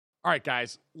All right,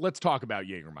 guys, let's talk about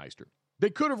Jägermeister. They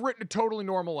could have written a totally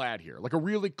normal ad here, like a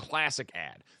really classic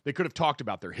ad. They could have talked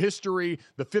about their history,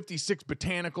 the 56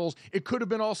 botanicals. It could have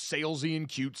been all salesy and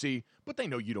cutesy, but they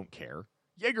know you don't care.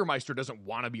 Jägermeister doesn't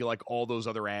want to be like all those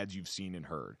other ads you've seen and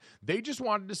heard. They just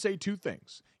wanted to say two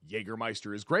things.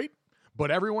 Jägermeister is great,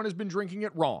 but everyone has been drinking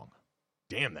it wrong.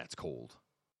 Damn, that's cold.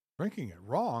 Drinking it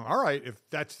wrong? All right, if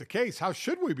that's the case, how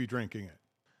should we be drinking it?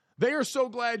 They are so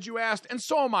glad you asked, and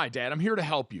so am I, Dad. I'm here to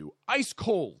help you. Ice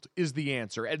cold is the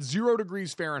answer, at 0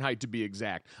 degrees Fahrenheit to be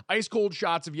exact. Ice cold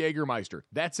shots of Jägermeister.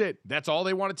 That's it. That's all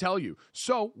they want to tell you.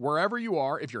 So, wherever you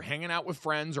are, if you're hanging out with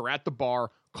friends or at the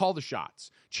bar, call the shots.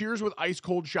 Cheers with ice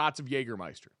cold shots of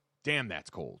Jägermeister. Damn,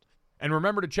 that's cold. And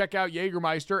remember to check out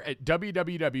Jägermeister at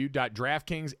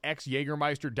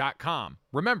www.draftkingsxjagermeister.com.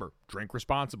 Remember, drink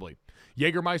responsibly.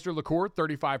 Jägermeister liqueur,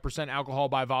 35% alcohol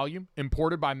by volume,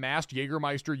 imported by Mast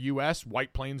Jägermeister US,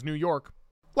 White Plains, New York.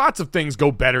 Lots of things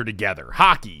go better together.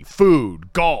 Hockey,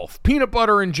 food, golf, peanut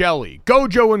butter and jelly,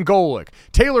 Gojo and Golic,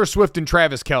 Taylor Swift and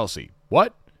Travis Kelce.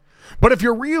 What? But if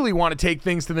you really want to take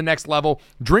things to the next level,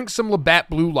 drink some Labatt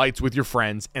Blue Lights with your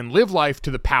friends and live life to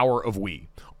the power of we.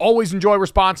 Always enjoy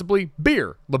responsibly.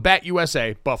 Beer, Labatt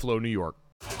USA, Buffalo, New York.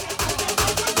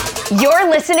 You're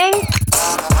listening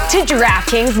to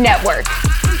DraftKings Network.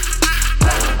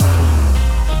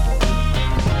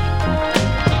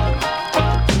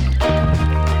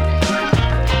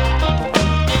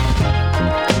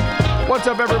 What's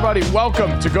up, everybody?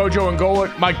 Welcome to Gojo and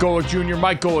Golic. Mike Golic Jr.,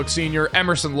 Mike Golic Sr.,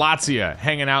 Emerson Latzia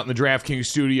hanging out in the DraftKings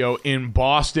studio in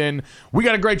Boston. We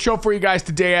got a great show for you guys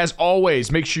today, as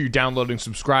always. Make sure you're downloading,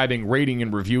 subscribing, rating,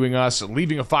 and reviewing us,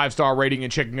 leaving a 5-star rating,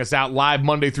 and checking us out live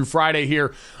Monday through Friday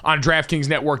here on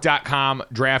DraftKingsNetwork.com,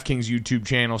 DraftKings YouTube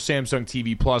channel, Samsung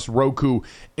TV Plus, Roku,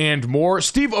 and more.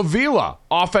 Steve Avila,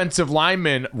 offensive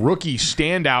lineman, rookie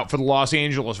standout for the Los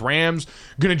Angeles Rams,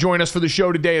 going to join us for the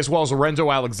show today, as well as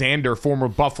Lorenzo Alexander, former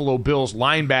Buffalo Bills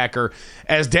linebacker.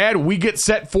 As Dad, we get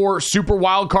set for Super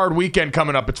Wildcard Weekend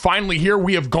coming up. It's finally here.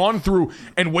 We have gone through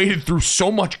and waded through so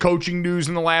much coaching news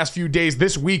in the last few days.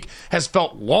 This week has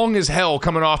felt long as hell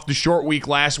coming off the short week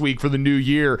last week for the new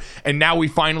year, and now we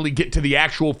finally get to the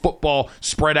actual football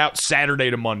spread out Saturday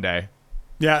to Monday.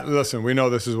 Yeah, listen, we know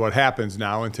this is what happens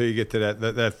now until you get to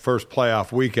that first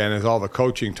playoff weekend, as all the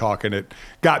coaching talk, and it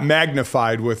got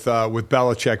magnified with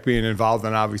Belichick being involved,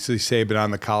 and obviously Saban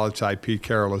on the college side, Pete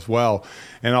Carroll as well,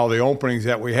 and all the openings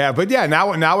that we have. But yeah,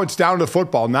 now it's down to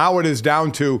football. Now it is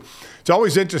down to – it's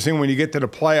always interesting when you get to the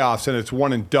playoffs and it's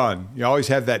one and done. You always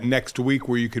have that next week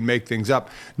where you can make things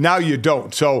up. Now you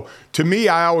don't. So to me,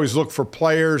 I always look for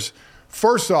players –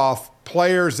 first off,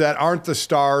 players that aren't the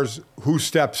stars, who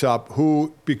steps up,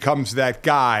 who becomes that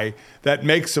guy that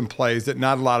makes some plays that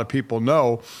not a lot of people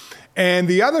know. And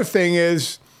the other thing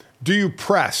is, do you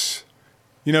press?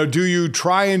 Do you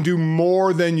try and do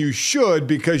more than you should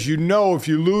because if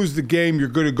you lose the game, you're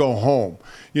going to go home?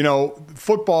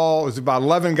 Football is about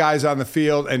 11 guys on the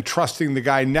field and trusting the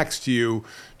guy next to you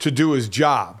to do his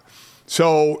job.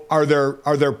 So are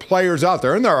there players out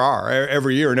there, and there are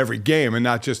every year in every game and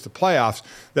not just the playoffs,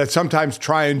 that sometimes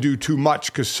try and do too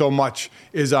much because so much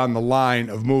is on the line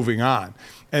of moving on?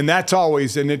 And that's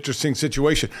always an interesting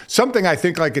situation. Something I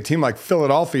think like a team like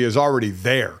Philadelphia is already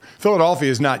there. Philadelphia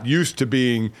is not used to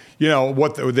being,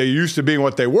 what they used to being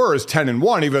what they were is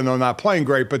 10-1, even though not playing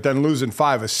great, but then losing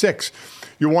 5 of 6.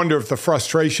 You wonder if the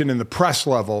frustration in the press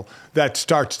level that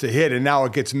starts to hit, and now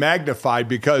it gets magnified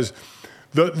because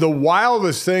the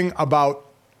wildest thing about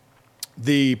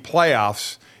the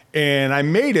playoffs, and I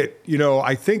made it,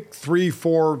 I think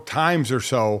 3-4 times or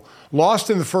so, lost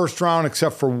in the first round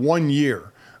except for 1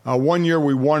 year. 1 year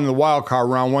we won the wild card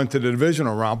round, went to the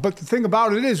divisional round. But the thing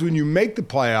about it is when you make the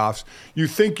playoffs, you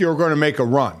think you're going to make a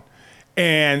run.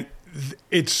 And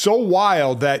it's so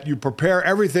wild that you prepare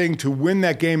everything to win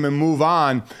that game and move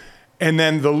on. And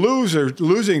then the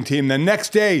losing team, the next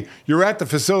day, you're at the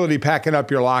facility packing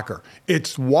up your locker.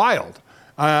 It's wild.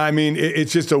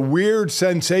 It's just a weird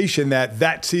sensation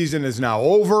that season is now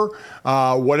over.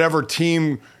 Whatever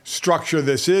team structure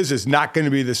this is not going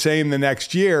to be the same the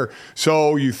next year.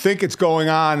 So you think it's going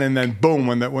on, and then boom,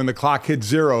 when the clock hits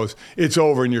zeros, it's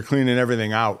over and you're cleaning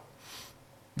everything out.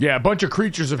 Yeah, a bunch of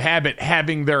creatures of habit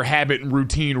having their habit and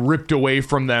routine ripped away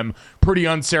from them pretty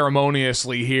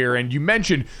unceremoniously here. And you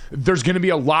mentioned there's going to be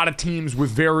a lot of teams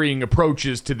with varying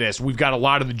approaches to this. We've got a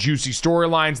lot of the juicy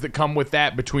storylines that come with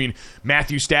that, between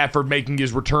Matthew Stafford making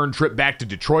his return trip back to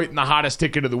Detroit and the hottest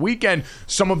ticket of the weekend,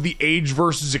 some of the age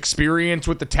versus experience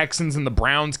with the Texans and the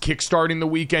Browns kickstarting the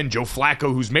weekend, Joe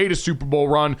Flacco, who's made a Super Bowl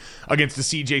run against the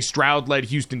C.J. Stroud-led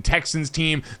Houston Texans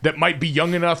team that might be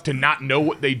young enough to not know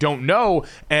what they don't know.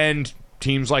 And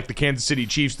teams like the Kansas City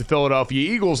Chiefs, the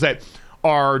Philadelphia Eagles that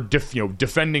are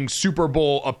defending Super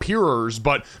Bowl appearers,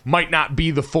 but might not be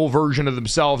the full version of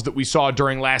themselves that we saw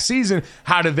during last season.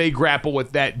 How do they grapple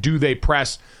with that? Do they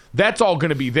press? That's all going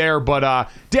to be there. But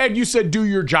Dad, you said do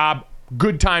your job.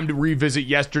 Good time to revisit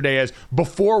yesterday, as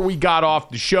before we got off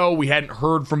the show, we hadn't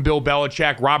heard from Bill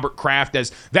Belichick, Robert Kraft,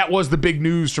 as that was the big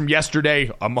news from yesterday,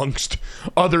 amongst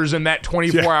others in that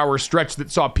 24-hour stretch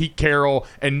that saw Pete Carroll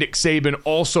and Nick Saban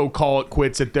also call it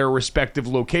quits at their respective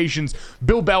locations.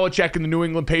 Bill Belichick and the New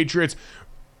England Patriots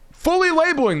fully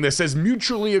labeling this as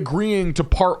mutually agreeing to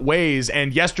part ways.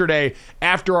 And yesterday,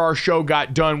 after our show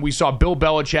got done, we saw Bill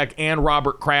Belichick and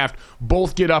Robert Kraft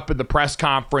both get up at the press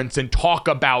conference and talk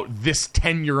about this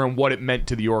tenure and what it meant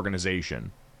to the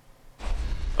organization.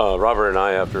 Robert and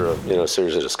I, after a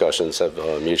series of discussions, have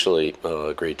mutually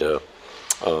agreed to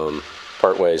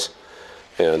part ways.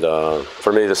 And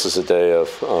for me, this is a day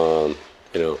of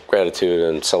gratitude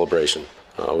and celebration.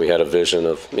 We had a vision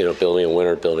of building a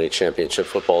winner, building a championship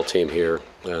football team here,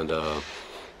 and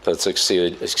that's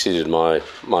exceeded my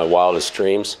wildest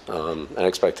dreams and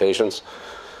expectations.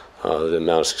 The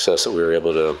amount of success that we were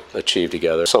able to achieve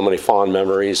together. So many fond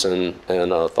memories and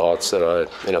thoughts that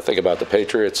I think about the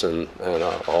Patriots, and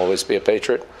I'll always be a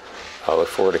Patriot. I look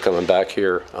forward to coming back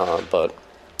here, but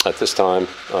at this time,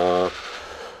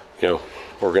 we're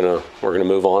gonna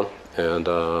move on, and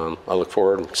I look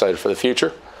forward. I'm excited for the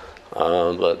future.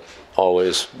 But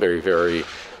always very, very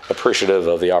appreciative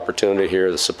of the opportunity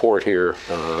here, the support here,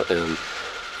 and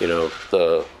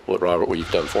what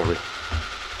you've done for me.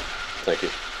 Thank you.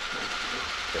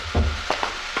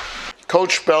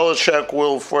 Coach Belichick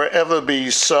will forever be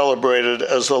celebrated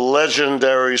as a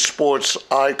legendary sports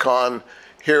icon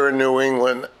here in New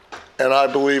England, and I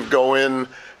believe go in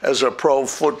as a Pro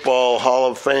Football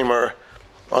Hall of Famer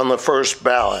on the first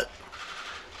ballot.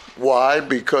 Why?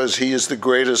 Because he is the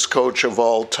greatest coach of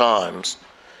all times,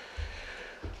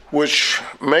 which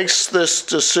makes this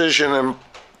decision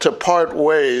to part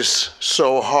ways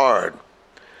so hard.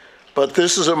 But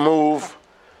this is a move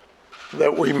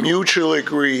that we mutually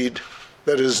agreed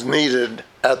that is needed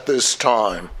at this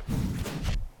time.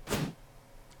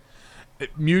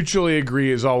 Mutually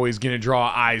agree is always going to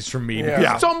draw eyes from me.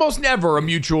 Because it's almost never a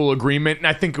mutual agreement. And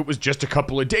I think it was just a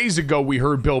couple of days ago we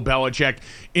heard Bill Belichick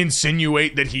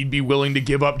insinuate that he'd be willing to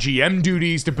give up GM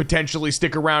duties to potentially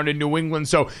stick around in New England.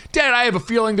 So, Dad, I have a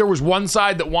feeling there was one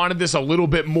side that wanted this a little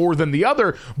bit more than the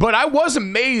other. But I was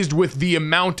amazed with the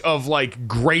amount of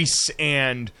grace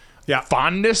and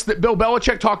fondness that Bill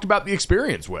Belichick talked about the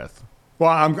experience with.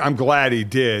 Well, I'm glad he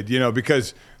did,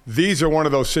 because these are one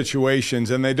of those situations,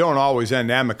 and they don't always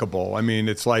end amicable. I mean,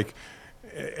 it's like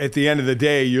at the end of the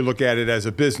day, you look at it as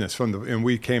a business and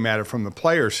we came at it from the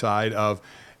player side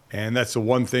and that's the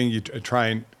one thing you try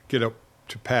and get up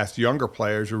to past younger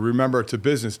players. Remember, it's a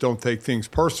business. Don't take things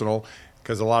personal,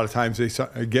 because a lot of times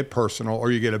they get personal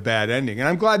or you get a bad ending. And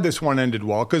I'm glad this one ended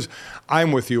well, because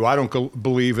I'm with you. I don't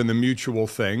believe in the mutual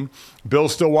thing. Bill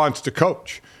still wants to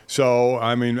coach. So,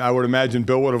 I mean, I would imagine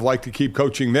Bill would have liked to keep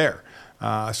coaching there.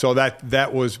 So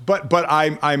that was, but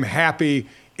I'm happy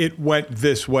it went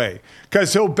this way,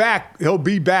 because he'll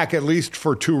be back at least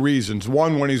for two reasons.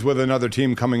 One, when he's with another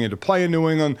team coming into play in New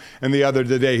England, and the other,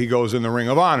 the day he goes in the Ring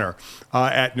of Honor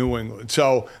at New England.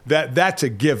 So that's a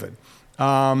given.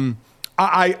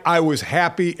 I was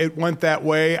happy it went that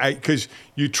way, because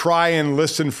you try and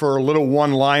listen for little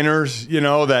one-liners,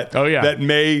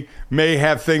 that may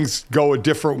have things go a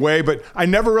different way. But I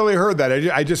never really heard that.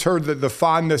 I just heard the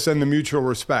fondness and the mutual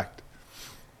respect.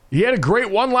 He had a great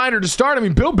one-liner to start. I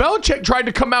mean, Bill Belichick tried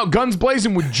to come out guns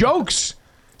blazing with jokes.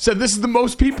 Said, this is the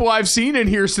most people I've seen in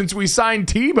here since we signed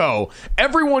Tebow.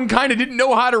 Everyone kind of didn't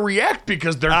know how to react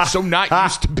because they're so not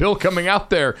used to Bill coming out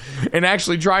there and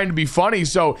actually trying to be funny.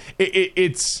 So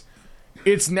it's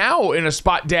now in a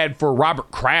spot, Dad, for Robert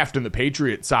Kraft and the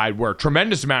Patriots side, where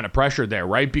tremendous amount of pressure there,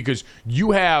 right? Because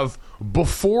you have,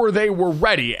 before they were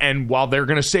ready, and while they're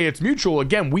going to say it's mutual,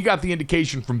 again, we got the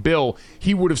indication from Bill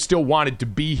he would have still wanted to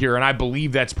be here, and I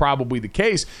believe that's probably the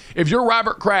case. If you're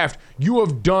Robert Kraft, you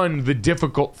have done the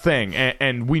difficult thing,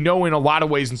 and we know in a lot of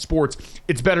ways in sports,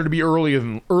 it's better to be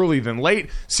early than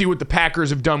late. See what the Packers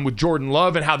have done with Jordan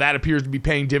Love and how that appears to be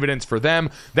paying dividends for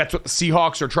them. That's what the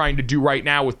Seahawks are trying to do right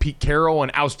now with Pete Carroll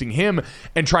and ousting him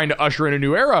and trying to usher in a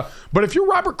new era. But if you're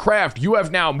Robert Kraft, you have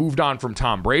now moved on from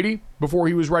Tom Brady before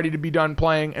he was ready to be be done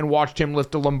playing and watched him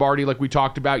lift a Lombardi like we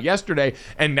talked about yesterday,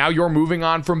 and now you're moving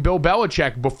on from Bill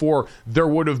Belichick before there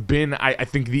would have been, I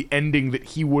think, the ending that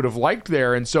he would have liked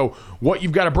there. And so what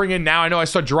you've got to bring in now, I know I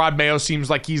saw Gerard Mayo seems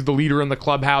like he's the leader in the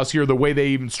clubhouse here, the way they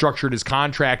even structured his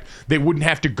contract. They wouldn't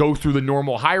have to go through the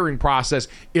normal hiring process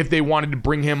if they wanted to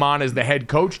bring him on as the head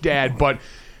coach, Dad. But,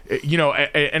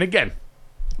 and again,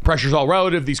 pressure's all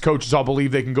relative. These coaches all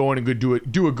believe they can go in and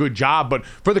do a good job. But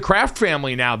for the Kraft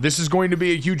family now, this is going to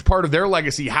be a huge part of their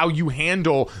legacy, how you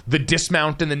handle the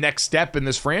dismount and the next step in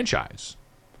this franchise.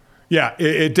 Yeah,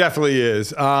 it definitely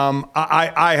is.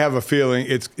 I have a feeling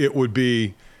it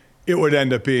would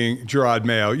end up being Gerard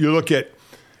Mayo. You look at,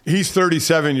 he's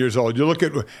 37 years old. You look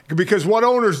at, because what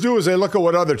owners do is they look at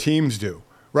what other teams do,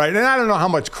 right? And I don't know how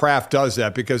much Kraft does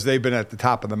that because they've been at the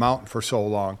top of the mountain for so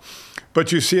long.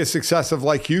 But you see a success of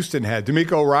like Houston had.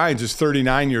 D'Amico Ryans is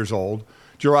 39 years old.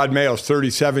 Gerard Mayo's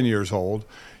 37 years old.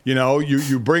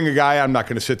 You bring a guy, I'm not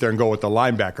going to sit there and go with the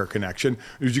linebacker connection.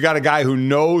 You got a guy who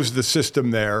knows the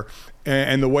system there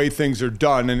and the way things are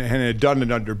done and had done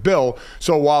it under Bill.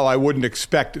 So while I wouldn't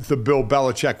expect the Bill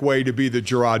Belichick way to be the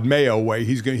Gerard Mayo way,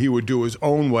 he would do his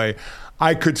own way.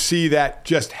 I could see that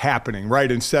just happening, right?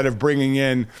 Instead of bringing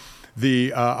in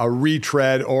a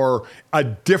retread or a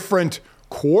different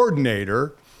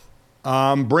coordinator,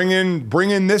 bring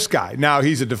in this guy. Now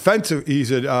he's a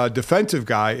defensive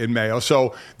guy in Mayo,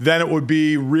 so then it would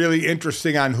be really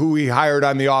interesting on who he hired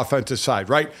on the offensive side,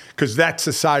 right? Because that's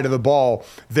the side of the ball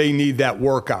they need that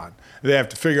work on. They have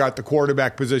to figure out the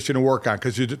quarterback position to work on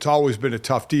because it's always been a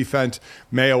tough defense.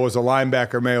 Mayo was a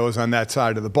linebacker. Mayo was on that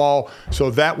side of the ball. So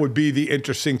that would be the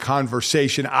interesting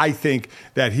conversation, I think,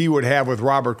 that he would have with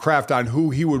Robert Kraft on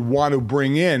who he would want to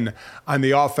bring in on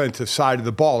the offensive side of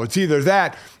the ball. It's either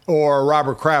that or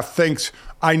Robert Kraft thinks,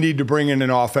 I need to bring in an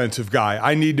offensive guy.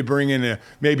 I need to bring in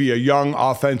maybe a young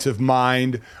offensive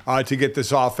mind to get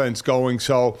this offense going.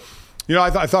 So,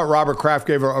 I thought Robert Kraft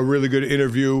gave a really good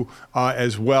interview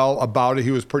as well about it.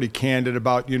 He was pretty candid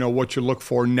about, what you look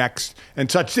for next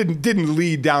and such. Didn't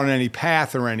lead down any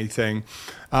path or anything.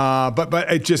 But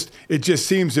it just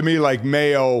seems to me like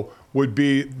Mayo would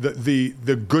be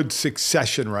the good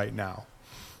succession right now.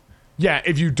 Yeah,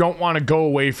 if you don't want to go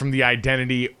away from the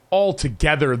identity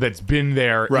altogether that's been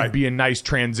there, right, it'd be a nice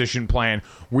transition plan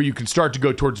where you can start to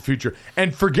go towards the future.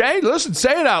 And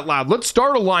say it out loud. Let's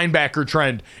start a linebacker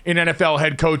trend in NFL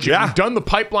head coaching. Yeah. We've done the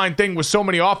pipeline thing with so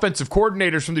many offensive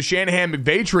coordinators from the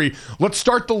Shanahan-McVay tree. Let's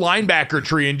start the linebacker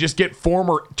tree and just get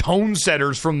former tone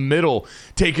setters from the middle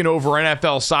taking over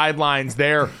NFL sidelines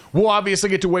there. We'll obviously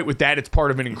get to wait with that. It's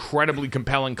part of an incredibly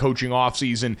compelling coaching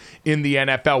offseason in the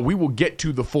NFL. We will get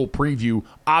to the full preview,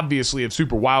 obviously, of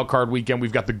Super Wildcard Weekend.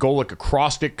 We've got the Golic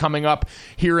acrostic coming up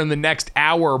here in the next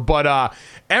hour. But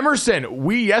Emerson,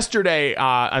 we yesterday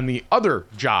on the other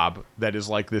job that is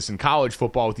like this in college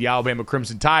football with the Alabama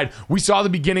Crimson Tide, we saw the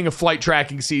beginning of flight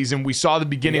tracking season. We saw the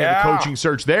beginning of the coaching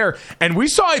search there. And we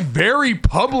saw a very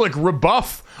public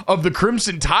rebuff of the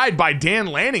Crimson Tide by Dan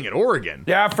Lanning at Oregon.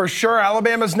 Yeah, for sure.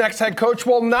 Alabama's next head coach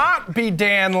will not be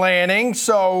Dan Lanning.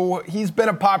 So he's been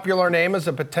a popular name as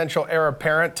a potential heir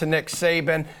apparent to Nick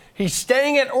Saban. He's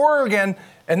staying at Oregon,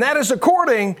 and that is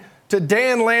according to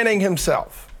Dan Lanning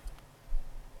himself.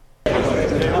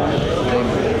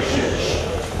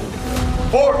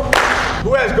 Four.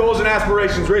 Who has goals and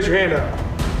aspirations? Raise your hand up.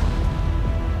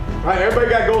 All right, everybody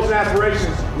got goals and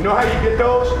aspirations. You know how you get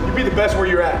those? You be the best where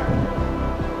you're at.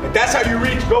 And that's how you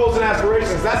reach goals and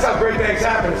aspirations. That's how great things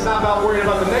happen. It's not about worrying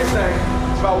about the next thing.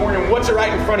 It's about worrying what's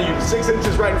right in front of you, 6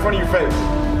 inches right in front of your face.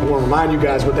 I want to remind you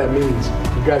guys what that means.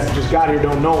 You guys that just got here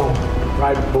don't know them,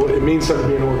 right? But it means something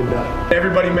to be an Oregon Duck.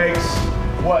 Everybody makes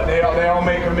what? They all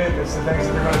make commitments to things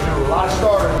that they're going to do. A lot of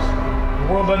starters.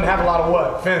 The world doesn't have a lot of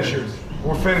what? Finishers.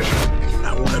 We're finishers.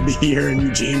 I want to be here in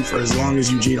Eugene for as long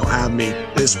as Eugene will have me.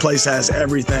 This place has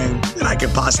everything that I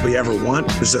could possibly ever want.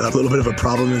 There's a little bit of a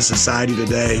problem in society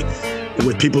today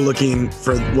with people looking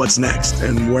for what's next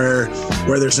and where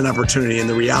there's an opportunity. And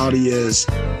the reality is,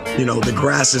 the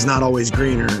grass is not always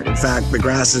greener. In fact, the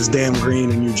grass is damn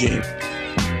green in Eugene.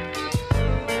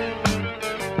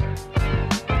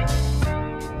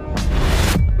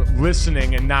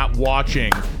 Listening and not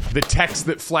watching. The text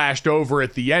that flashed over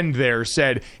at the end there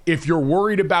said, if you're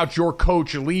worried about your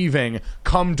coach leaving,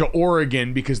 come to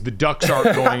Oregon because the Ducks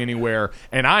aren't going anywhere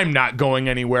and I'm not going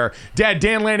anywhere. Dad,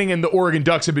 Dan Lanning and the Oregon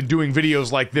Ducks have been doing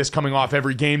videos like this coming off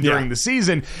every game during the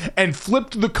season and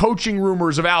flipped the coaching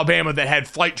rumors of Alabama that had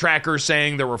flight trackers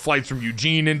saying there were flights from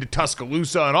Eugene into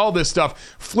Tuscaloosa and all this stuff,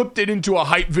 flipped it into a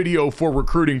hype video for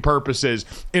recruiting purposes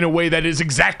in a way that is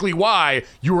exactly why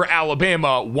you were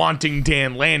Alabama wanting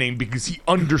Dan Lanning, because he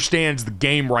understands the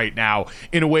game right now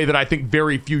in a way that I think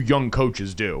very few young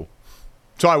coaches do.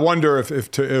 So I wonder if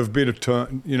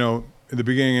you know, at the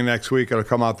beginning of next week, it'll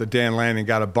come out that Dan Lanning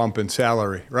got a bump in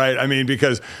salary, right? I mean,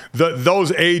 because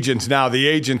those agents now, the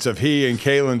agents of he and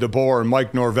Kalen DeBoer and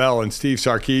Mike Norvell and Steve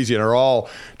Sarkisian are all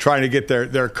trying to get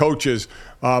their coaches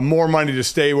more money to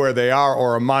stay where they are,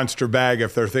 or a monster bag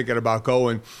if they're thinking about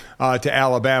going to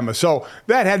Alabama. So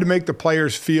that had to make the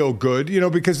players feel good, you know,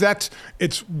 because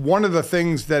it's one of the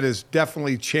things that has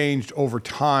definitely changed over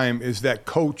time is that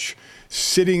coach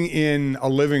sitting in a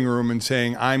living room and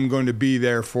saying, I'm going to be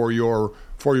there for your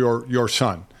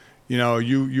son. You know,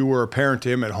 you were a parent to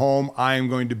him at home. I am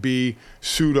going to be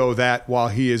pseudo that while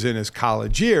he is in his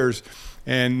college years.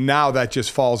 And now that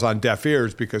just falls on deaf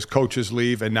ears because coaches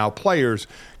leave and now players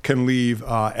can leave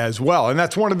as well. And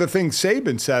that's one of the things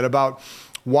Saban said about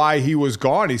why he was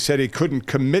gone. He said he couldn't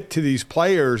commit to these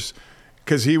players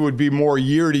because he would be more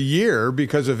year to year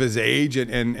because of his age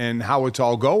and how it's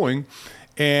all going.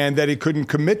 And that he couldn't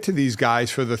commit to these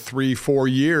guys for the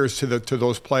 3-4 years to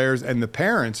those players and the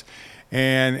parents,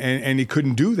 and he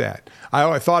couldn't do that.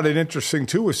 I thought it interesting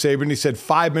too with Saban. He said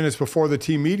 5 minutes before the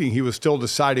team meeting, he was still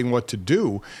deciding what to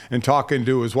do and talking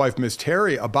to his wife, Miss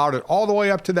Terry, about it all the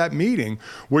way up to that meeting,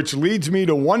 which leads me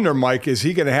to wonder, Mike, is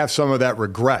he going to have some of that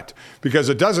regret? Because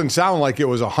it doesn't sound like it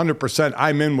was 100%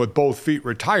 I'm in with both feet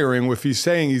retiring if he's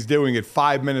saying he's doing it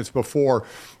 5 minutes before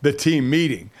the team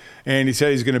meeting. And he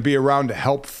said he's going to be around to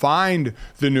help find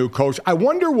the new coach. I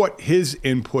wonder what his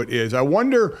input is. I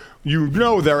wonder, you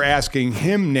know, they're asking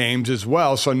him names as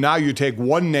well. So now you take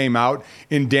one name out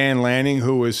in Dan Lanning,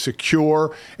 who is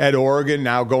secure at Oregon,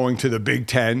 now going to the Big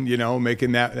Ten, you know,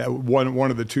 making that one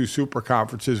of the two super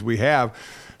conferences we have.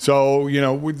 So, you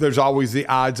know, there's always the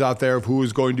odds out there of who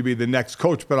is going to be the next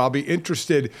coach. But I'll be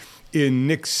interested in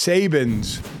Nick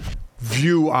Saban's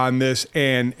view on this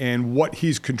and what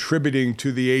he's contributing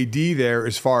to the AD there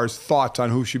as far as thoughts on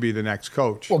who should be the next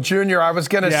coach. Well, Junior, I was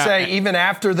going to say, even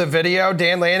after the video,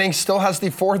 Dan Lanning still has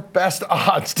the fourth best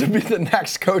odds to be the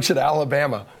next coach at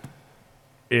Alabama.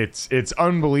 It's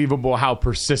unbelievable how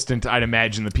persistent I'd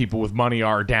imagine the people with money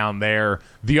are down there.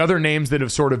 The other names that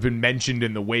have sort of been mentioned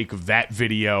in the wake of that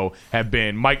video have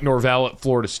been Mike Norvell at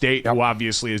Florida State, who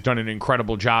obviously has done an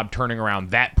incredible job turning around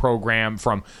that program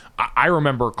from, I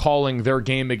remember calling their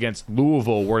game against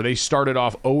Louisville where they started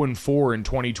off 0-4 in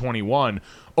 2021.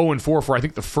 0-4 for, I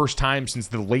think, the first time since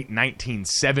the late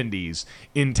 1970s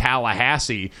in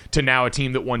Tallahassee, to now a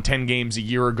team that won 10 games a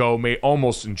year ago, may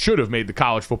almost and should have made the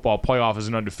college football playoff as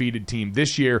an undefeated team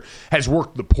this year, has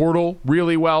worked the portal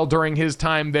really well during his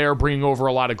time there, bringing over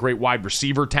a lot of great wide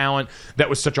receiver talent. That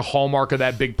was such a hallmark of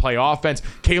that big play offense.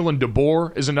 Kalen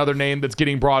DeBoer is another name that's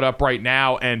getting brought up right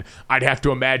now, and I'd have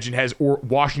to imagine has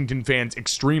Washington fans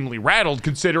extremely rattled,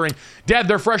 considering, Dad,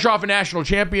 they're fresh off a national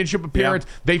championship appearance.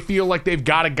 Yeah. They feel like they've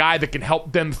got a guy that can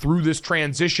help them through this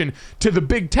transition to the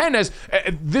Big Ten. As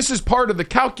this is part of the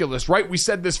calculus, right? We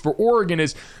said this for Oregon,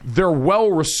 is they're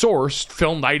well-resourced.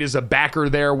 Phil Knight is a backer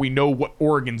there. We know what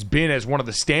Oregon's been as one of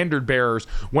the standard bearers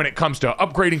when it comes to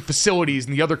upgrading facilities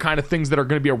and the other kind of things that are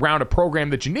going to be around a program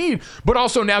that you need, but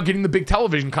also now getting the big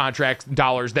television contract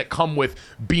dollars that come with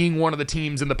being one of the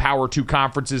teams in the Power 2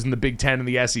 conferences in the Big Ten and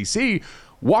the SEC.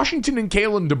 Washington and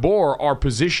Kalen DeBoer are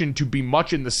positioned to be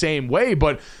much in the same way,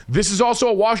 but this is also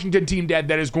a Washington team, Dad,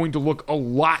 that is going to look a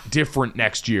lot different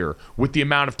next year with the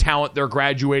amount of talent they're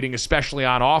graduating, especially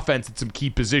on offense at some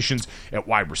key positions at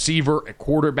wide receiver, at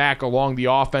quarterback, along the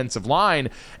offensive line.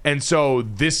 And so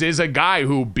this is a guy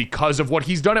who, because of what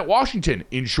he's done at Washington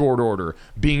in short order,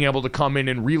 being able to come in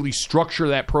and really structure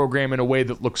that program in a way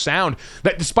that looks sound,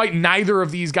 that despite neither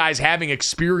of these guys having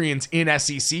experience in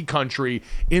SEC country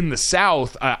in the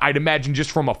South, I'd imagine just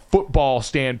from a football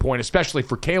standpoint, especially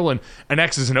for Kalen, an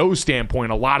X's and O's standpoint,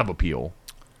 a lot of appeal.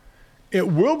 It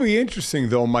will be interesting,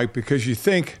 though, Mike, because you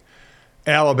think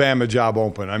Alabama job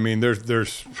open. I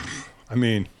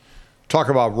mean, talk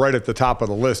about right at the top of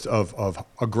the list of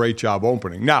a great job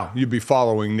opening. Now, you'd be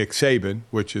following Nick Saban,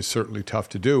 which is certainly tough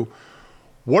to do.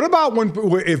 What about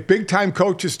if big-time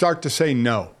coaches start to say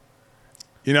no?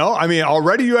 You know, I mean,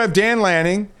 already you have Dan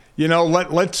Lanning. You know,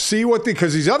 let's see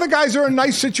because these other guys are in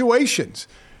nice situations.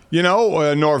 You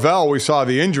know, Norvell, we saw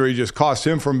the injury just cost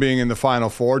him from being in the Final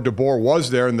Four. DeBoer was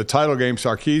there in the title game.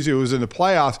 Sarkisian was in the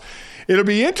playoffs. It'll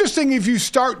be interesting if you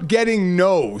start getting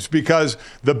no's because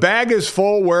the bag is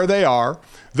full where they are.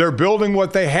 They're building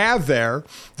what they have there.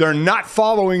 They're not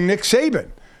following Nick Saban.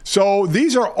 So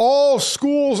these are all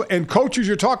schools and coaches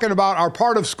you're talking about are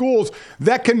part of schools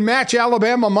that can match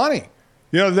Alabama money.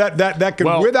 That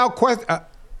can without question.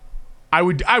 I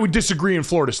would disagree in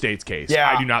Florida State's case. Yeah.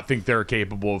 I do not think they're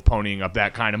capable of ponying up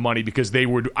that kind of money because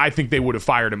I think they would have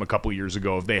fired him a couple years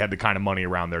ago if they had the kind of money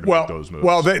around there to make those moves.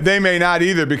 Well, they may not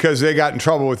either because they got in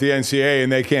trouble with the NCAA and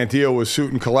they can't deal with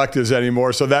suit and collectives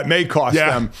anymore. So that may cost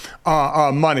them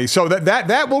money. So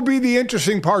that will be the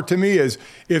interesting part to me is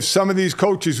if some of these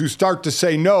coaches who start to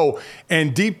say no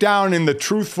and deep down in the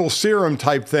truthful serum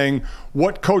type thing,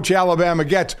 what coach Alabama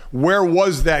gets, where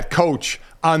was that coach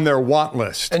on their want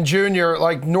list? And Junior,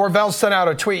 like Norvell sent out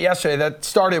a tweet yesterday that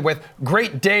started with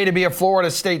 "Great day to be a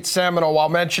Florida State Seminole" while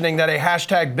mentioning that a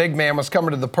hashtag big man was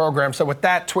coming to the program. So with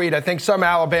that tweet, I think some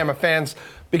Alabama fans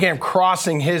began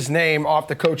crossing his name off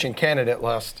the coaching candidate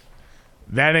list.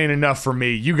 That ain't enough for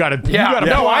me. You got to.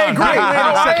 No, I agree.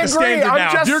 I agree.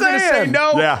 I'm just You're going to say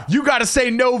no. Yeah. You got to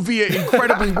say no via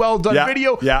incredibly well done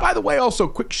video. Yeah. By the way, also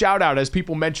quick shout out as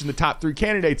people mention the top 3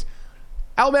 candidates.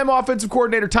 Alabama offensive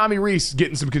coordinator Tommy Rees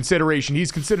getting some consideration.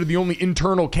 He's considered the only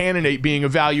internal candidate being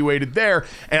evaluated there.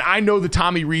 And I know the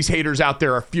Tommy Rees haters out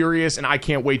there are furious, and I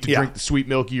can't wait to drink the sweet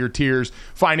milk of your tears,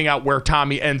 finding out where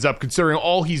Tommy ends up, considering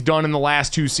all he's done in the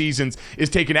last 2 seasons is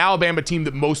take an Alabama team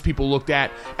that most people looked at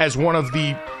as one of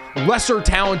the lesser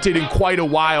talented in quite a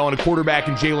while, and a quarterback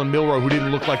in Jalen Milroe who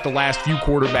didn't look like the last few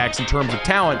quarterbacks in terms of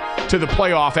talent, to the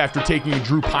playoff after taking a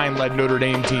Drew Pine-led Notre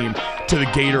Dame team to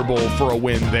the Gator Bowl for a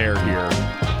win there here.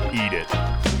 Eat it.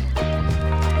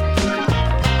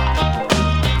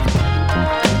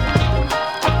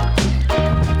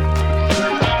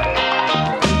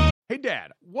 Hey,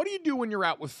 Dad, what do you do when you're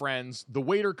out with friends? The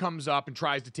waiter comes up and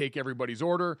tries to take everybody's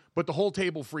order, but the whole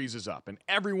table freezes up, and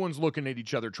everyone's looking at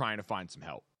each other trying to find some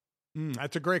help.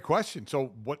 That's a great question.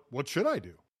 So what should I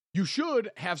do? You should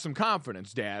have some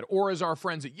confidence, Dad, or as our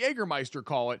friends at Jägermeister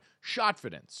call it,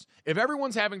 shotfidence. If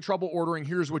everyone's having trouble ordering,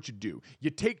 here's what you do. You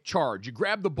take charge. You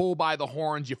grab the bull by the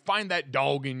horns. You find that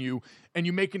dog in you, and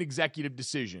you make an executive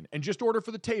decision. And just order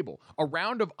for the table a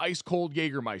round of ice-cold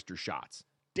Jägermeister shots.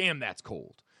 Damn, that's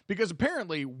cold. Because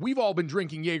apparently, we've all been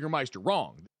drinking Jägermeister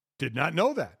wrong. Did not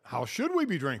know that. How should we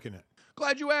be drinking it?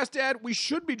 Glad you asked, Dad. We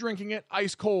should be drinking it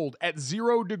ice cold at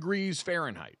 0 degrees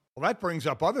Fahrenheit. Well, that brings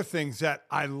up other things that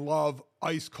I love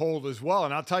ice cold as well.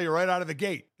 And I'll tell you right out of the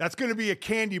gate, that's going to be a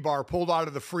candy bar pulled out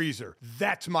of the freezer.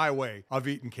 That's my way of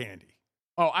eating candy.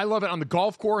 Oh, I love it. On the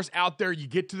golf course out there, you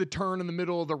get to the turn in the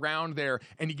middle of the round there,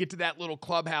 and you get to that little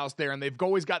clubhouse there, and they've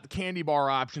always got the candy bar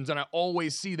options, and I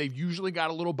always see they've usually got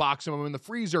a little box of them in the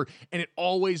freezer, and it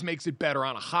always makes it better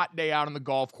on a hot day out on the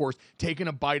golf course, taking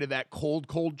a bite of that cold,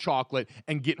 cold chocolate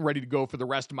and getting ready to go for the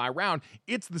rest of my round.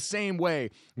 It's the same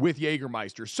way with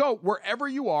Jägermeister. So wherever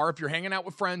you are, if you're hanging out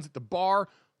with friends at the bar,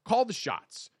 call the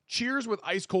shots. Cheers with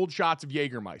ice-cold shots of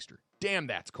Jägermeister. Damn,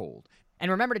 that's cold. And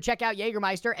remember to check out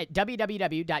Jägermeister at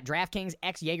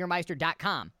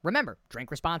www.draftkingsxjagermeister.com. Remember,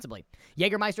 drink responsibly.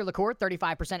 Jägermeister liqueur,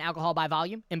 35% alcohol by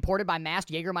volume, imported by Mast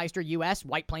Jägermeister US,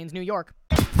 White Plains, New York.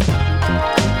 All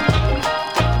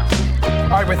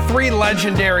right, with 3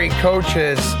 legendary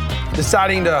coaches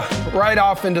deciding to ride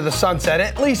off into the sunset,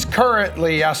 at least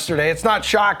currently yesterday, it's not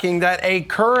shocking that a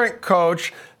current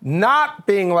coach not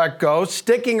being let go,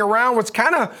 sticking around, was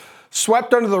kind of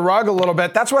swept under the rug a little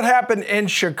bit. That's what happened in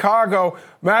Chicago.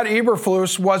 Matt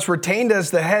Eberflus was retained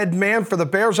as the head man for the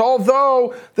Bears,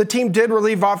 although the team did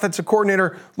relieve offensive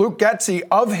coordinator Luke Getsy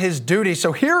of his duty.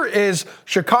 So here is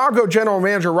Chicago general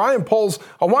manager Ryan Poles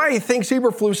on why he thinks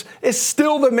Eberflus is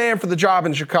still the man for the job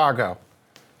in Chicago.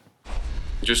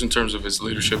 Just in terms of his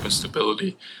leadership and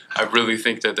stability, I really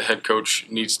think that the head coach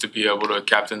needs to be able to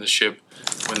captain the ship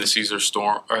when the seas are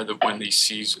when the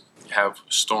seas have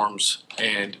storms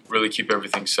and really keep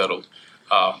everything settled.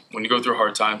 When you go through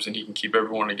hard times and you can keep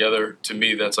everyone together, to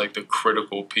me, that's like the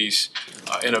critical piece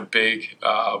in a big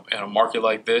in a market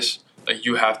like this. Like,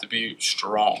 you have to be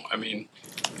strong. I mean,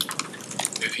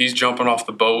 if he's jumping off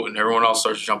the boat and everyone else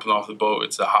starts jumping off the boat,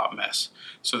 it's a hot mess.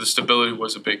 So the stability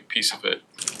was a big piece of it.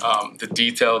 The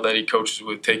detail that he coaches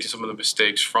with, taking some of the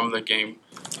mistakes from the game,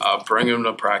 bringing them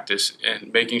to practice,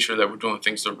 and making sure that we're doing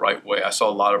things the right way. I saw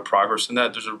a lot of progress in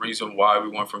that. There's a reason why we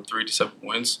went from 3 to 7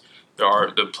 wins.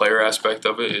 The player aspect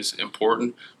of it is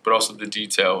important, but also the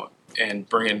detail and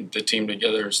bringing the team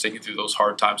together and sticking through those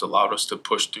hard times allowed us to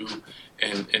push through.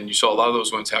 And you saw a lot of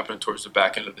those wins happening towards the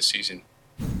back end of the season.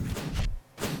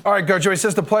 All right, Coach. He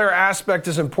says the player aspect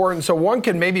is important, so one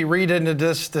can maybe read into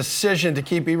this decision to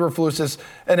keep Eberflus as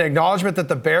an acknowledgement that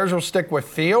the Bears will stick with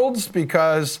Fields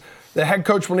because the head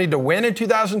coach will need to win in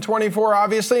 2024,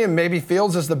 obviously, and maybe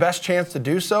Fields is the best chance to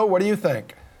do so. What do you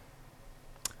think?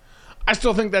 I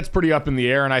still think that's pretty up in the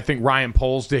air, and I think Ryan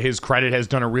Poles, to his credit, has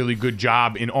done a really good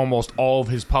job in almost all of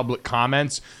his public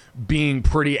comments being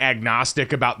pretty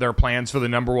agnostic about their plans for the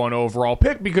number 1 overall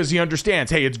pick because he understands,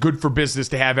 hey, it's good for business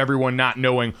to have everyone not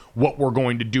knowing what we're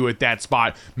going to do at that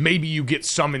spot. Maybe you get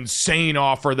some insane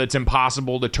offer that's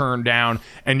impossible to turn down,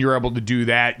 and you're able to do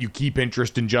that. You keep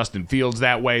interest in Justin Fields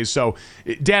that way. So,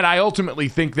 Dad, I ultimately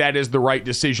think that is the right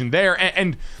decision there.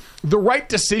 And the right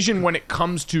decision when it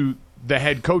comes to the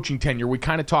head coaching tenure, we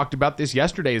kind of talked about this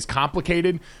yesterday, is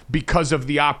complicated because of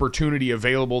the opportunity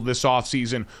available this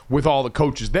offseason with all the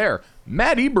coaches there.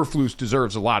 Matt Eberflus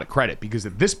deserves a lot of credit because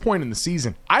at this point in the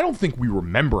season, I don't think we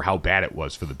remember how bad it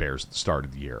was for the Bears at the start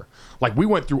of the year. Like, we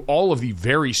went through all of the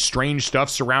very strange stuff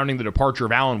surrounding the departure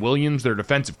of Alan Williams, their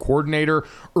defensive coordinator.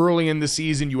 Early in the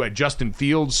season, you had Justin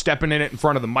Fields stepping in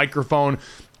front of the microphone,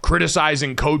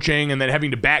 criticizing coaching and then having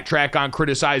to backtrack on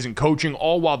criticizing coaching,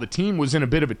 all while the team was in a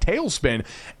bit of a tailspin.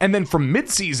 And then from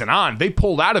midseason on, they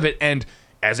pulled out of it. And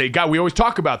as a guy, we always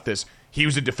talk about this, he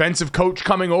was a defensive coach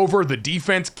coming over. The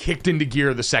defense kicked into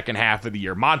gear the second half of the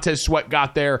year. Montez Sweat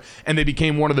got there, and they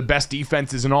became one of the best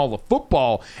defenses in all of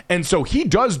football. And so he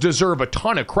does deserve a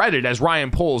ton of credit, as Ryan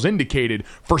Poles indicated,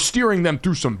 for steering them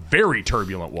through some very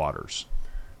turbulent waters.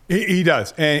 He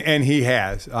does, and he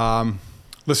has.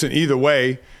 Listen, either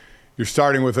way, you're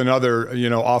starting with another,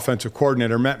 offensive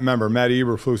coordinator. Remember, Matt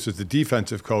Eberflus is the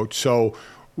defensive coach. So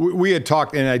we had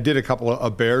talked, and I did a couple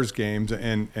of Bears games,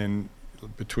 and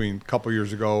between a couple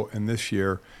years ago and this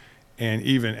year,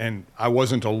 and I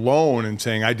wasn't alone in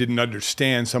saying I didn't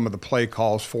understand some of the play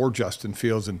calls for Justin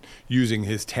Fields and using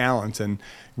his talents. And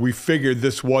we figured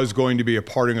this was going to be a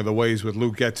parting of the ways with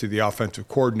Luke Getsy, the offensive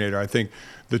coordinator. I think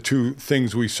the two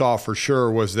things we saw for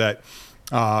sure was that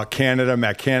Matt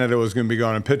Canada was going to be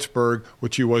gone in Pittsburgh,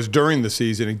 which he was during the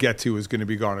season, and Getsy was going to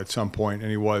be gone at some point, and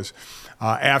he was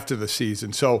after the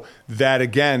season. So that,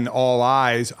 again, all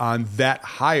eyes on that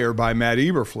hire by Matt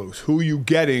Eberflus. Who are you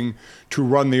getting to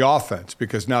run the offense?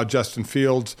 Because now Justin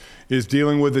Fields is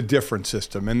dealing with a different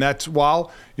system. And that's,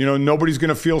 while, nobody's going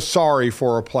to feel sorry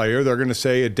for a player. They're going to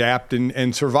say adapt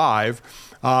and survive.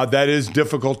 That is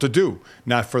difficult to do,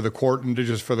 not for the court and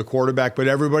just for the quarterback, but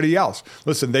everybody else.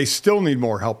 Listen, they still need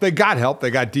more help. They got help. They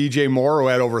got DJ Moore, who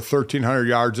had over 1,300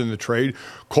 yards in the trade.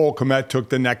 Cole Kmet took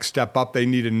the next step up. They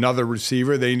need another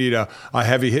receiver. They need a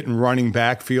heavy-hitting running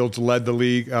back. Fields led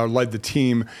the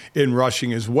team in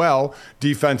rushing as well.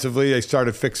 Defensively, they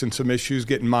started fixing some issues,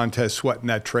 getting Montez Sweat in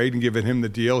that trade and giving him the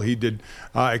deal. He did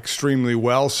extremely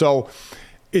well. So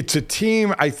it's a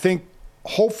team, I think,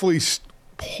 hopefully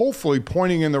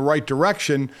pointing in the right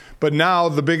direction, but now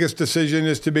the biggest decision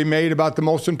is to be made about the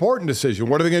most important decision.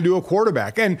 What are they going to do at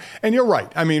quarterback? And you're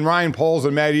right. I mean, Ryan Poles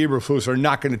and Matt Eberflus are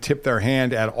not going to tip their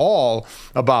hand at all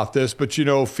about this, but,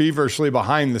 feverishly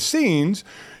behind the scenes,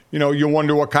 you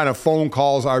wonder what kind of phone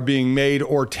calls are being made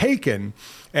or taken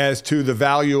as to the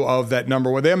value of that number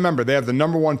one. They have the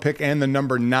number 1 pick and the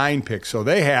number 9 pick. So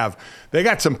they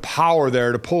got some power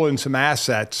there to pull in some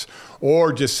assets,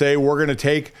 or just say, we're going to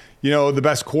take, the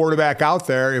best quarterback out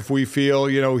there if we feel,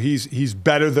 he's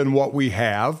better than what we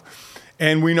have.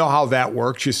 And we know how that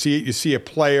works. You see a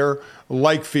player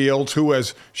like Fields who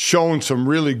has shown some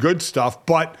really good stuff,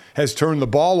 but has turned the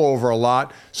ball over a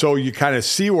lot. So you kind of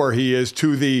see where he is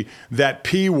to that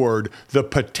P word, the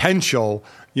potential,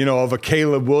 of a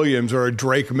Caleb Williams or a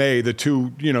Drake May, the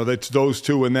two, that's those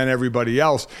two and then everybody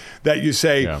else, that you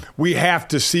say, we have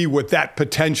to see what that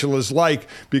potential is like,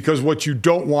 because what you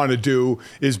don't want to do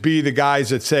is be the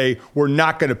guys that say, we're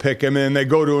not going to pick him, and they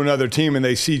go to another team and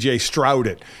they CJ Stroud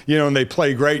it, and they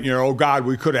play great, and oh God,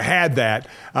 we could have had that,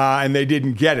 and they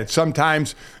didn't get it.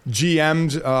 Sometimes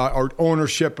GMs or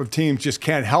ownership of teams just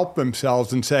can't help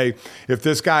themselves and say, if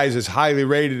this guy is as highly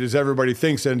rated as everybody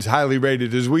thinks and as highly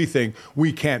rated as we think,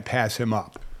 we can't pass him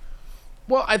up.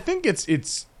 Well, I think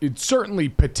it's certainly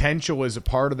potential as a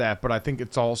part of that, but I think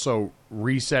it's also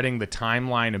resetting the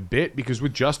timeline a bit, because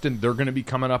with Justin, they're going to be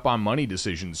coming up on money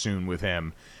decisions soon with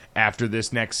him after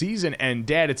this next season. And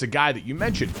Dad, it's a guy that you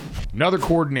mentioned, another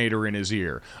coordinator in his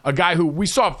ear, a guy who we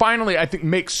saw finally, I think,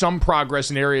 make some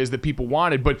progress in areas that people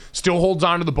wanted, but still holds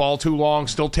on to the ball too long,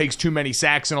 still takes too many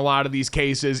sacks in a lot of these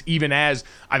cases, even as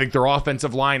I think their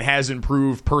offensive line has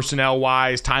improved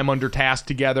personnel-wise, time under task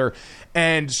together.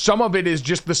 And some of it is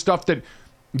just the stuff that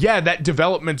yeah, that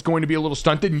development's going to be a little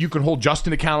stunted, and you can hold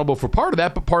Justin accountable for part of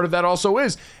that, but part of that also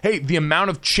is, hey, the amount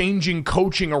of changing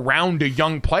coaching around a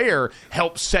young player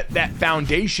helps set that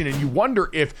foundation, and you wonder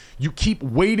if you keep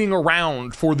waiting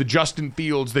around for the Justin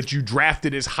Fields that you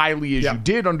drafted as highly as you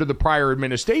did under the prior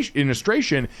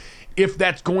administration, if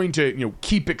that's going to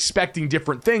keep expecting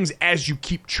different things as you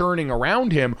keep churning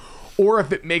around him, or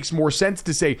if it makes more sense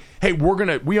to say, hey,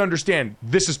 we understand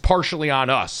this is partially on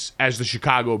us as the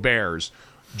Chicago Bears.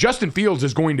 Justin Fields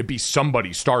is going to be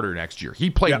somebody's starter next year. He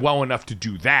played well enough to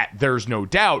do that, there's no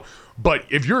doubt. But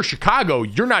if you're Chicago,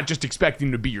 you're not just expecting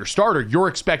him to be your starter. You're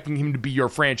expecting him to be your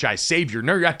franchise savior.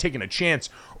 No, you're not taking a chance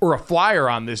or a flyer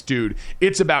on this dude.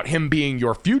 It's about him being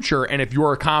your future. And if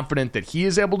you're confident that he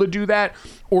is able to do that,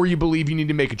 or you believe you need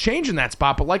to make a change in that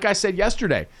spot, but like I said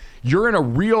yesterday, you're in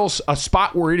a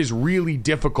spot where it is really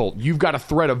difficult. You've got to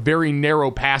thread a very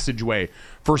narrow passageway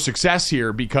for success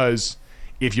here, because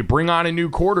if you bring on a new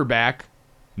quarterback,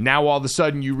 now all of a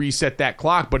sudden you reset that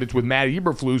clock, but it's with Matt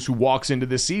Eberflus, who walks into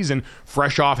this season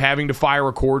fresh off having to fire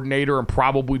a coordinator and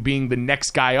probably being the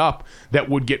next guy up that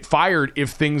would get fired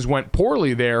if things went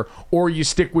poorly there, or you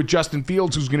stick with Justin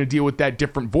Fields, who's going to deal with that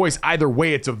different voice. Either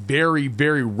way, it's a very,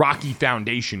 very rocky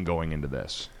foundation going into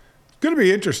this. It's going to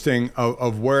be interesting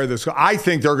of where this goes. I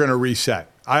think they're going to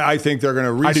reset. I think they're going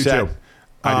to reset.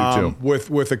 I do too.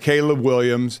 With a Caleb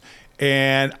Williams.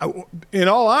 And in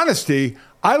all honesty,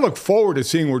 I look forward to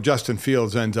seeing where Justin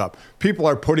Fields ends up. People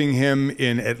are putting him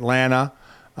in Atlanta.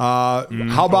 How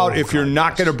about if you're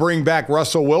not going to bring back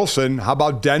Russell Wilson, how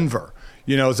about Denver?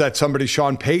 Is that somebody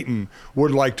Sean Payton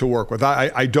would like to work with?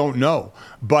 I don't know,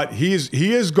 but he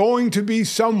is going to be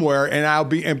somewhere, and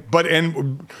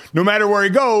no matter where he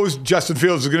goes, Justin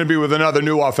Fields is going to be with another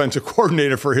new offensive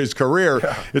coordinator for his career.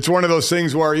 Yeah. It's one of those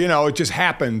things where it just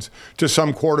happens to some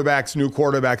new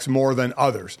quarterbacks more than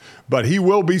others. But he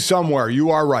will be somewhere. You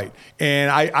are right, and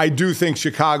I do think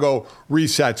Chicago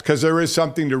resets, because there is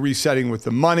something to resetting with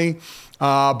the money,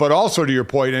 but also to your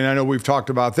point, and I know we've talked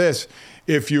about this.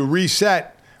 If you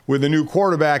reset with a new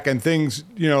quarterback and things,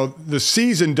 the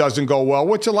season doesn't go well,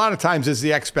 which a lot of times is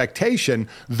the expectation,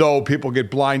 though people get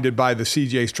blinded by the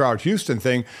C.J. Stroud-Houston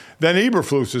thing, then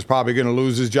Eberflus is probably going to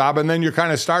lose his job, and then you're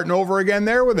kind of starting over again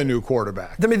there with a new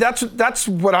quarterback. I mean, that's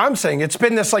what I'm saying. It's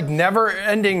been this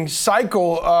never-ending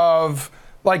cycle of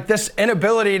this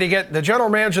inability to get the general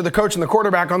manager, the coach, and the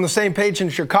quarterback on the same page in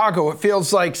Chicago. It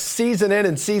feels like season in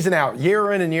and season out,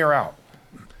 year in and year out.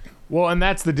 Well, and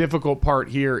that's the difficult part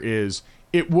here is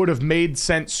it would have made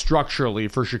sense structurally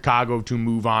for Chicago to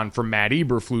move on from Matt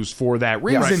Eberflus for that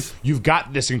reason. Yes. You've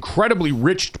got this incredibly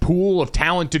rich pool of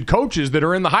talented coaches that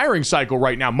are in the hiring cycle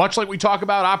right now. Much like we talk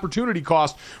about opportunity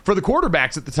cost for the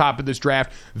quarterbacks at the top of this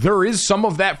draft, there is some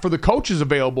of that for the coaches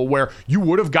available where you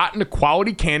would have gotten a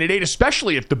quality candidate,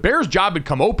 especially if the Bears' job had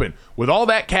come open with all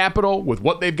that capital, with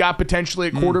what they've got potentially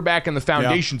at quarterback and the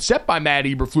foundation set by Matt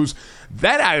Eberflus.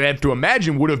 That, I have to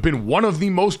imagine, would have been one of the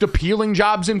most appealing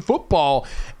jobs in football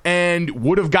and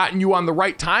would have gotten you on the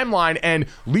right timeline. And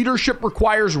leadership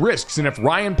requires risks. And if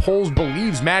Ryan Poles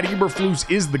believes Matt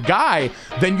Eberflus is the guy,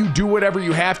 then you do whatever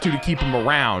you have to keep him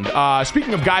around.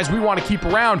 Speaking of guys we want to keep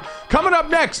around, coming up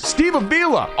next, Steve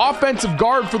Avila, offensive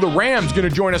guard for the Rams, going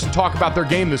to join us and talk about their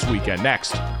game this weekend.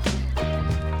 Next.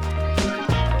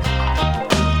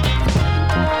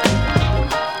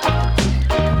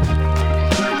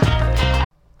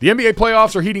 The NBA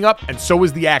playoffs are heating up, and so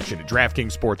is the action at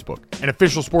DraftKings Sportsbook, an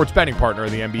official sports betting partner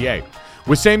of the NBA.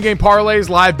 With same-game parlays,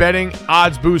 live betting,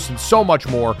 odds boosts, and so much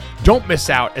more, don't miss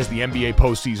out as the NBA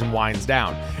postseason winds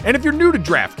down. And if you're new to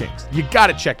DraftKings, you got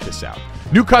to check this out.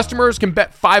 New customers can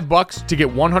bet $5 to get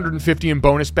 $150 in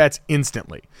bonus bets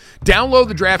instantly. Download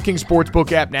the DraftKings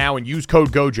Sportsbook app now and use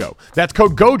code GOJO. That's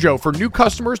code GOJO for new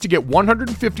customers to get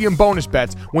 $150 in bonus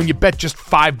bets when you bet just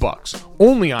 $5.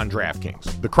 Only on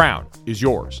DraftKings. The crown is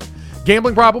yours.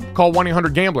 Gambling problem? Call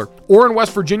 1-800-GAMBLER. Or in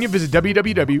West Virginia, visit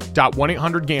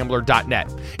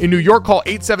www.1800gambler.net. In New York, call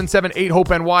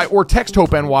 877-8-HOPE-NY or text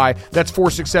HOPE-NY. That's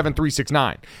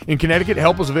 467-369. In Connecticut,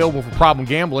 help is available for problem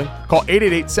gambling. Call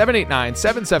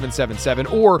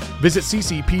 888-789-7777 or visit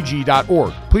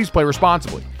ccpg.org. Please play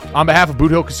responsibly. On behalf of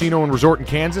Boot Hill Casino and Resort in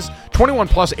Kansas, 21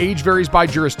 plus, age varies by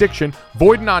jurisdiction,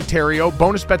 void in Ontario,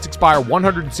 bonus bets expire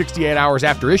 168 hours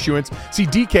after issuance. See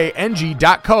dkng.co/bball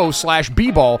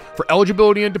for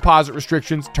eligibility and deposit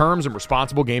restrictions, terms, and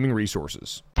responsible gaming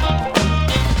resources.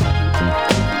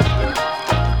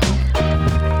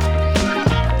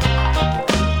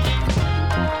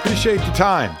 Appreciate the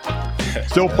time.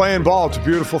 Still playing ball. It's a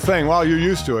beautiful thing. Well, you're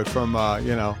used to it from, going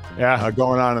on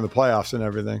in the playoffs and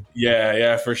everything.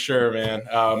 Yeah, for sure, man.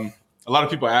 A lot of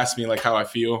people ask me, how I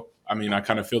feel. I mean, I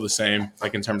kind of feel the same,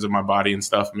 like in terms of my body and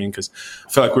stuff. I mean, because I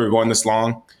feel like we were going this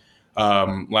long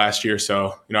last year.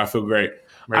 So, I feel great.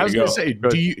 I was going to say,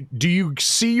 do you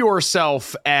see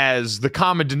yourself as the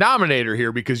common denominator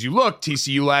here? Because you look,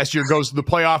 TCU last year goes to the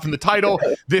playoff and the title.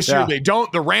 This year they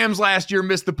don't. The Rams last year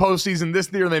missed the postseason.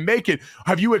 This year they make it.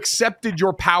 Have you accepted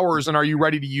your powers, and are you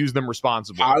ready to use them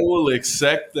responsibly? I will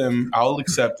accept them. I will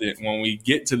accept it when we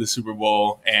get to the Super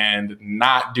Bowl and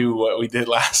not do what we did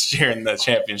last year in the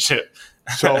championship.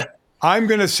 So I'm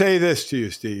going to say this to you,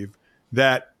 Steve,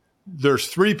 that there's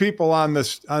 3 people on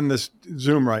this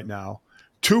Zoom right now.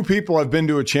 2 people have been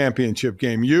to a championship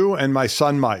game, you and my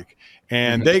son, Mike,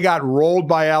 and they got rolled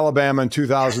by Alabama in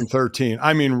 2013.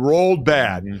 I mean, rolled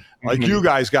bad, like you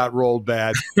guys got rolled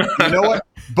bad. You know what?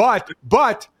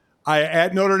 But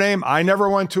at Notre Dame, I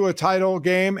never went to a title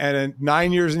game, and in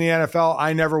 9 years in the NFL,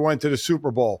 I never went to the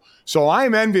Super Bowl. So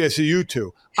I'm envious of you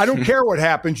two. I don't care what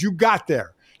happens. You got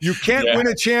there. You can't win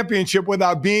a championship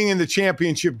without being in the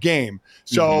championship game.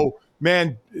 So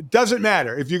man, it doesn't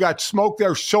matter. If you got smoke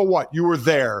there, so what? You were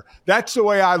there. That's the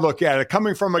way I look at it,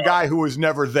 coming from a guy who was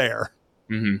never there.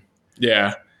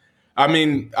 Yeah. I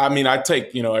mean, I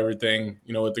take, everything,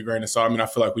 with a grain of salt. I mean, I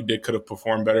feel like we could have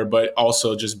performed better, but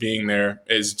also just being there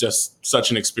is just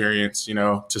such an experience,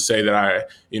 to say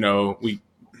that we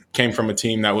came from a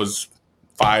team that was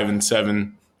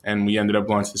 5-7 and we ended up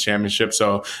going to the championship.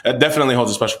 So that definitely holds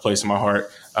a special place in my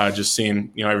heart, just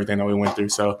seeing, everything that we went through.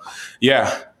 So,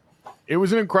 yeah. It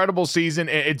was an incredible season.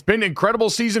 It's been an incredible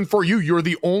season for you. You're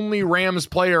the only Rams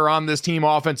player on this team,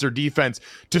 offense or defense,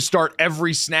 to start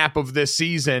every snap of this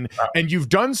season, and you've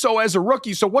done so as a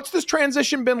rookie. So what's this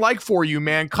transition been like for you,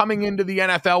 man, coming into the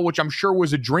NFL, which I'm sure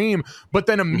was a dream, but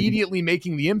then immediately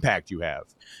making the impact you have?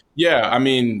 Yeah, I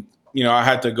mean, I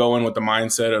had to go in with the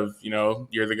mindset of,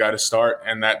 you're the guy to start,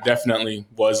 and that definitely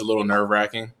was a little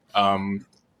nerve-wracking.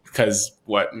 Because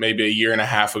maybe a year and a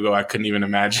half ago, I couldn't even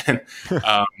imagine.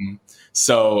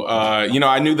 So,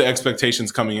 I knew the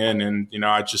expectations coming in, and,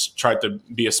 I just tried to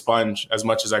be a sponge as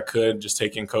much as I could, just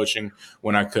take in coaching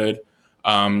when I could.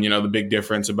 The big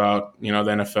difference about, the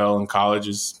NFL and college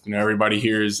is, everybody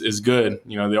here is good.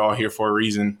 They're all here for a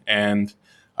reason. And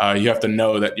you have to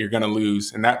know that you're going to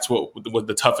lose. And that's what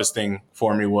the toughest thing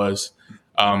for me was.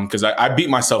 Because I beat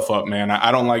myself up, man.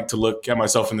 I don't like to look at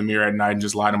myself in the mirror at night and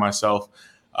just lie to myself.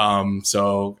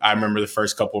 So I remember the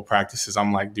first couple of practices,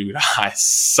 I'm like, dude, I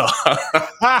suck.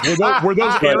 Were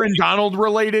those Aaron Donald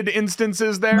related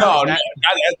instances there? No,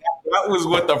 that was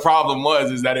what the problem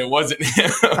was, is that it wasn't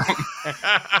him.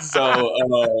 So,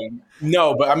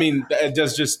 no, but I mean, it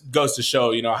just goes to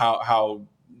show, how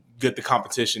good the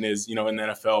competition is, in the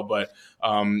NFL. But,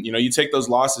 you take those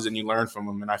losses and you learn from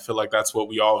them. And I feel like that's what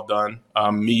we all have done.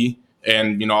 Me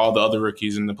and, all the other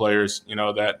rookies and the players,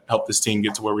 that helped this team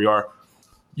get to where we are.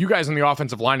 You guys on the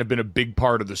offensive line have been a big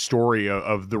part of the story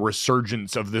of the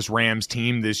resurgence of this Rams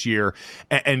team this year.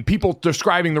 And people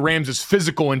describing the Rams as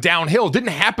physical and downhill didn't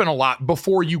happen a lot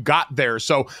before you got there.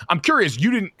 So I'm curious,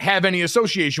 you didn't have any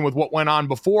association with what went on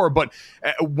before, but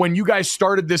when you guys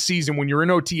started this season, when you're in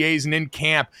OTAs and in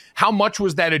camp, how much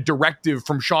was that a directive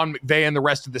from Sean McVay and the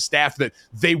rest of the staff that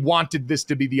they wanted this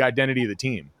to be the identity of the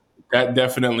team? That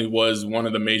definitely was one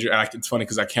of the major, and it's funny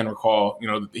because I can recall,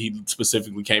 he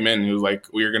specifically came in and he was like,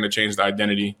 we are going to change the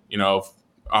identity, of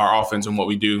our offense and what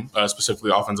we do,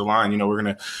 specifically offensive line. We're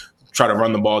going to try to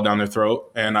run the ball down their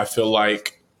throat. And I feel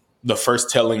like the first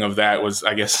telling of that was,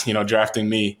 I guess, drafting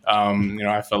me.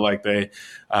 I felt like they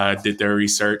did their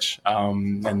research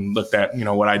and looked at,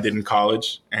 what I did in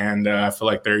college. And I feel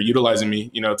like they're utilizing me,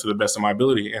 to the best of my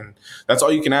ability. And that's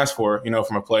all you can ask for,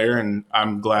 from a player. And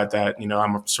I'm glad that,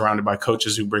 I'm surrounded by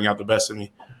coaches who bring out the best in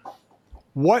me.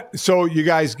 So you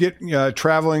guys get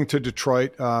traveling to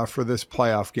Detroit for this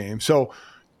playoff game. So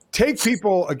take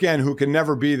people, again, who can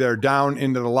never be there down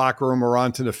into the locker room or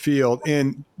onto the field.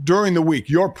 And during the week,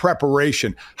 your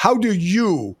preparation, how do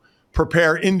you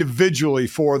prepare individually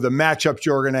for the matchups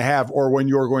you're going to have or when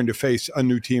you're going to face a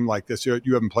new team like this you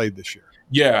haven't played this year?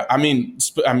 Yeah, I mean,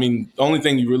 the only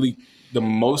thing the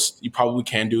most you probably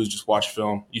can do is just watch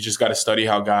film. You just got to study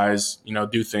how guys,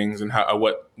 do things and how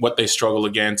what they struggle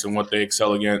against and what they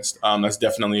excel against. That's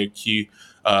definitely a key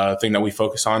thing that we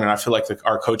focus on. And I feel like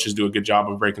our coaches do a good job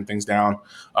of breaking things down.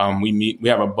 We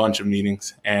have a bunch of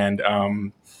meetings and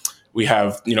we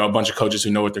have, a bunch of coaches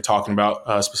who know what they're talking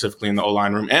about, specifically in the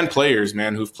O-line room, and players,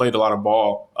 man, who've played a lot of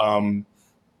ball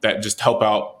that just help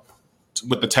out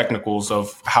with the technicals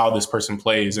of how this person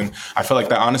plays. And I feel like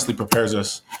that honestly prepares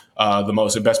us the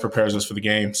most. It best prepares us for the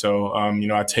game. So,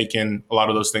 I take in a lot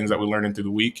of those things that we're learning through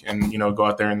the week and, go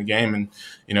out there in the game. And,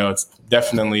 it's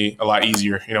definitely a lot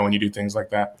easier, when you do things like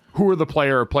that. Who are the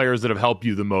players that have helped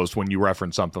you the most when you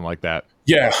reference something like that?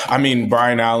 Yeah,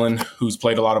 Brian Allen, who's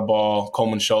played a lot of ball,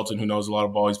 Coleman Shelton, who knows a lot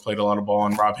of ball, he's played a lot of ball,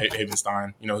 and Rob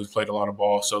Havenstein, who's played a lot of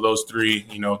ball. So those three,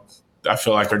 I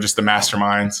feel like are just the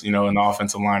masterminds, in the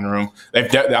offensive line room.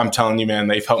 I'm telling you, man,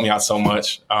 they've helped me out so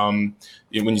much. When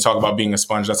you talk about being a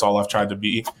sponge, that's all I've tried to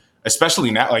be.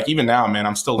 Especially now, like even now, man,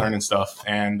 I'm still learning stuff,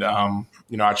 and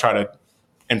I try to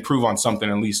improve on something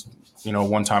at least,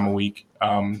 one time a week.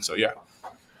 So yeah.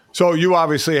 So you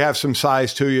obviously have some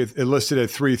size to you. It listed at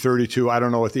 332. I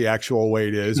don't know what the actual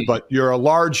weight is, but you're a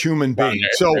large human being.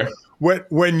 So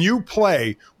when you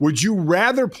play, would you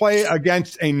rather play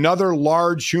against another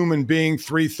large human being,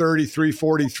 330,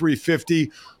 340, 350,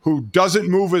 who doesn't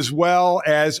move as well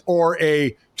as, or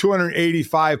a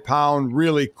 285-pound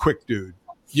really quick dude?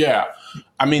 Yeah.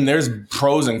 There's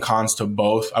pros and cons to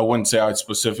both. I wouldn't say I'd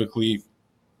specifically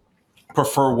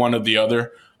prefer one or the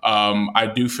other. I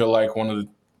do feel like one of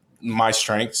my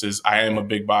strengths is I am a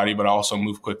big body, but I also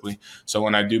move quickly. So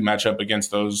when I do match up against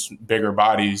those bigger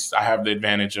bodies, I have the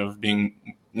advantage of being,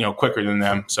 quicker than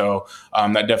them. So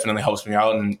that definitely helps me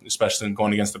out, and especially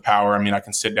going against the power. I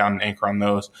can sit down and anchor on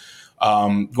those.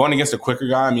 Going against a quicker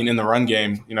guy, in the run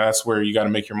game, that's where you got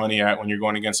to make your money at when you're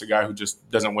going against a guy who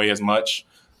just doesn't weigh as much.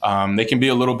 They can be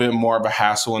a little bit more of a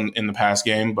hassle in the pass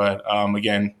game, but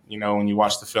again, when you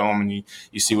watch the film and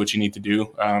you see what you need to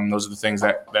do, those are the things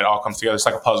that all comes together. It's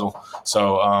like a puzzle.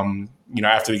 So,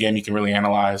 after the game, you can really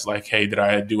analyze like, hey, did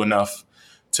I do enough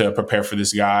to prepare for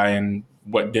this guy, and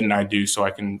what didn't I do so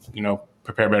I can,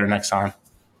 prepare better next time.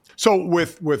 So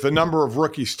with a number of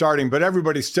rookies starting, but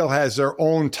everybody still has their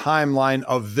own timeline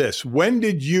of this. When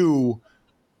did you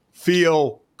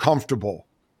feel comfortable?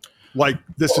 Like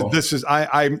this is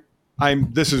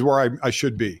where I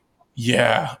should be.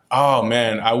 Yeah. Oh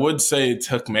man. I would say it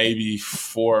took maybe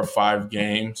 4 or 5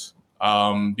 games.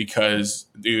 Because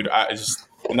dude,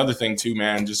 another thing too,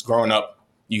 man, just growing up,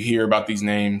 you hear about these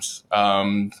names,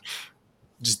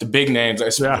 just the big names.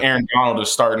 Aaron Donald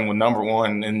is starting with number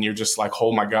 1, and you're just like,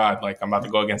 oh my God, like I'm about to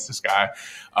go against this guy.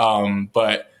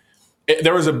 But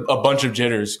there was a bunch of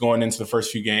jitters going into the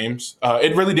first few games.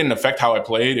 It really didn't affect how I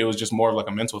played. It was just more of like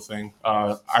a mental thing.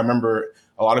 I remember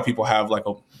a lot of people have like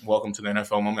a welcome to the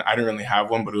NFL moment. I didn't really have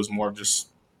one, but it was more of just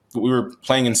we were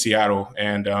playing in Seattle,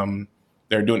 and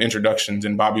they were doing introductions,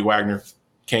 and Bobby Wagner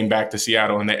came back to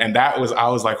Seattle, and that was, I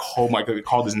was like, oh my God, they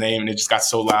called his name, and it just got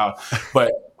so loud.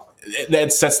 But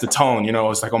that sets the tone,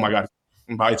 it's like, oh my God,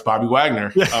 it's Bobby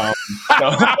Wagner. True.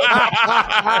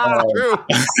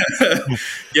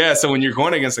 Yeah, so when you're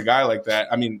going against a guy like that,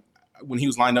 when he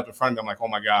was lined up in front of me, I'm like, oh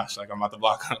my gosh, like I'm about to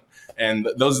block him. And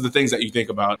those are the things that you think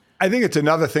about. I think it's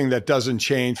another thing that doesn't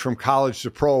change from college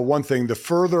to pro. One thing, the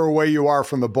further away you are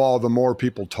from the ball, the more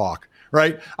people talk.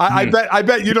 Right? I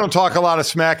bet you don't talk a lot of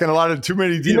smack, and too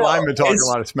many D linemen talk a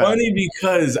lot of smack. It's funny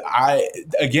because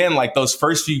like those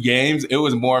first few games, it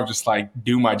was more of just like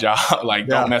do my job, like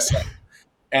don't mess up.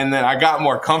 And then I got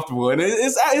more comfortable, and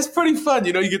it's pretty fun.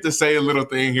 You get to say a little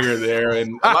thing here or there,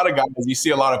 and a lot of guys, you see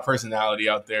a lot of personality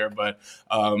out there, but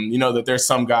that there's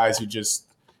some guys who just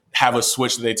have a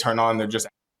switch that they turn on. They're just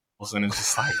and it's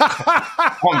just like,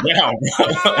 calm down.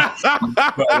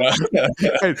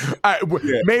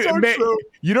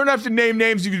 You don't have to name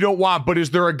names if you don't want, but is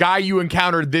there a guy you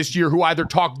encountered this year who either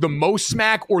talked the most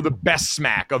smack or the best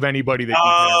smack of anybody that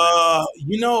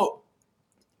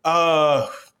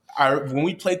when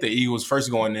we played the Eagles first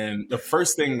going in, the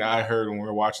first thing that I heard when we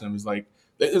were watching them is like,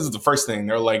 this is the first thing.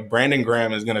 They're like, Brandon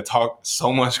Graham is going to talk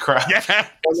so much crap. Yeah.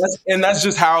 And that's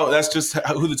just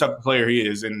who the type of player he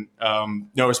is. And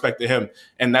no respect to him.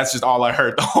 And that's just all I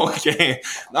heard the whole game.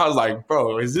 And I was like,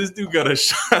 bro, is this dude going to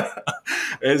shut up?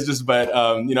 It's just, but,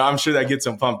 I'm sure that gets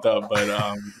him pumped up. But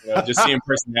just seeing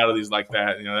personalities like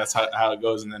that, that's how it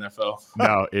goes in the NFL.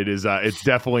 No, it is. It's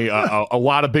definitely a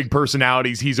lot of big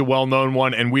personalities. He's a well-known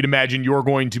one. And we'd imagine you're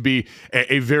going to be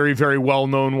a very, very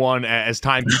well-known one as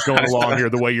time keeps going along here.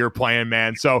 The way you're playing,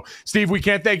 man. So, Steve, we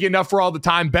can't thank you enough for all the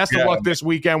time. Best of luck this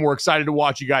weekend. We're excited to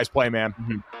watch you guys play, man.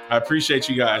 Mm-hmm. I appreciate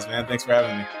you guys, man. Thanks for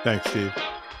having me. Thanks, Steve.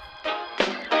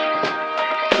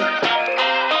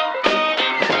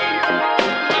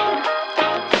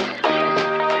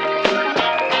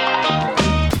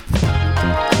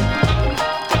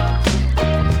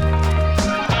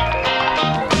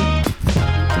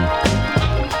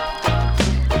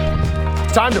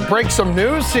 Time to break some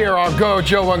news here on Go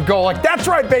Joe and Golic. That's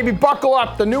right, baby. Buckle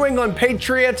up. The New England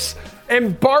Patriots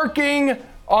embarking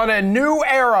on a new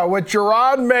era with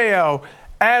Mayo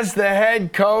as the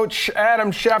head coach.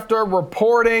 Adam Schefter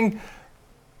reporting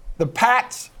the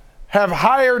Pats have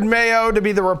hired Mayo to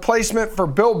be the replacement for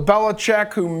Bill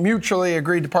Belichick, who mutually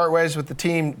agreed to part ways with the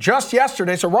team just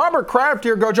yesterday. So Robert Kraft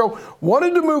here, Gojo,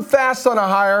 wanted to move fast on a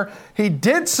hire. He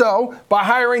did so by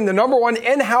hiring the number one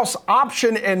in-house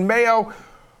option in Mayo,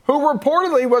 who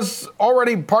reportedly was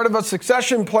already part of a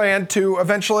succession plan to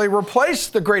eventually replace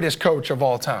the greatest coach of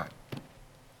all time.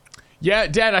 Yeah,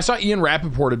 Dad, I saw Ian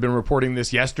Rappaport had been reporting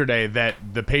this yesterday, that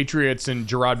the Patriots and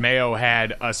Gerard Mayo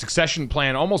had a succession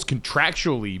plan almost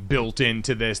contractually built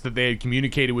into this that they had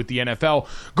communicated with the NFL.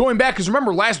 Going back, because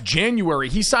remember, last January,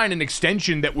 he signed an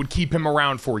extension that would keep him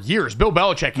around for years. Bill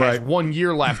Belichick has 1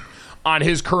 year left on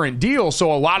his current deal,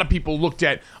 so a lot of people looked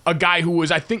at a guy who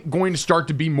was, I think, going to start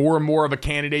to be more and more of a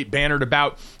candidate bannered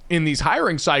about in these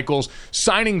hiring cycles,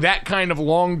 signing that kind of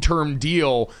long-term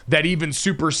deal that even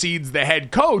supersedes the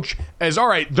head coach as, all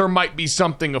right, there might be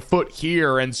something afoot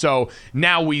here. And so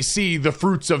now we see the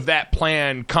fruits of that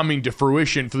plan coming to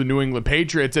fruition for the New England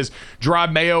Patriots as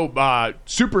Gerard Mayo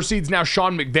supersedes now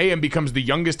Sean McVay and becomes the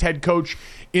youngest head coach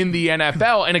in the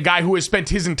NFL, and a guy who has spent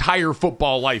his entire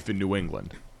football life in New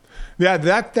England. Yeah,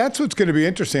 that's what's going to be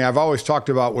interesting. I've always talked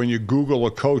about when you Google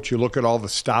a coach, you look at all the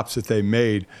stops that they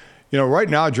made. You know, right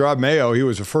now, Gerard Mayo, he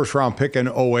was a first-round pick in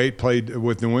 2008, played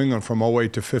with New England from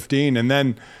 2008 to 15, and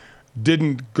then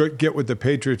didn't get with the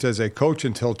Patriots as a coach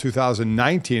until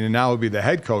 2019, and now he'll be the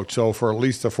head coach. So for at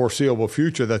least the foreseeable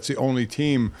future, that's the only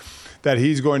team that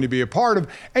he's going to be a part of.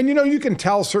 And, you know, you can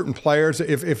tell certain players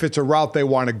if it's a route they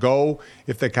want to go,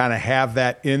 if they kind of have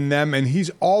that in them. And he's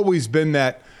always been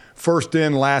that first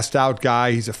in, last out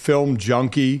guy. He's a film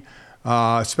junkie,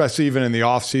 especially even in the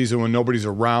offseason when nobody's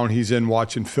around. He's in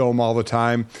watching film all the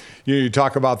time. You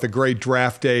talk about the great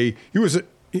draft day. He was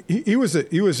the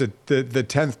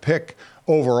 10th pick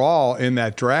overall in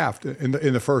that draft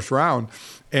in the first round,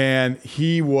 and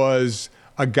he was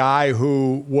a guy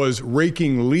who was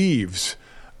raking leaves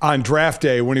on draft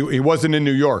day when he wasn't in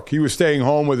New York. He was staying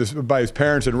home by his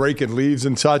parents and raking leaves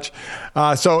and such.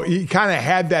 So he kind of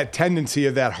had that tendency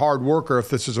of that hard worker if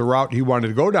this is a route he wanted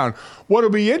to go down.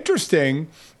 What'll be interesting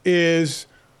is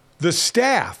the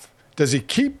staff. Does he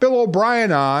keep Bill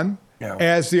O'Brien on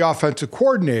as the offensive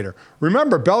coordinator?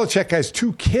 Remember, Belichick has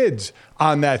 2 kids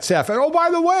on that staff. And, oh,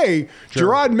 by the way,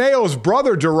 Gerard Mayo's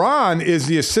brother, Duran, is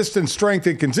the assistant strength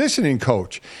and conditioning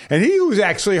coach. And he was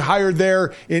actually hired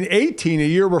there in 18, a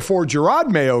year before Gerard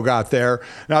Mayo got there.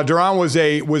 Now, Duran was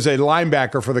a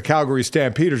linebacker for the Calgary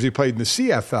Stampeders. He played in the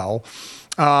CFL.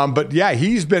 But, yeah,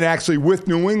 he's been actually with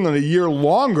New England a year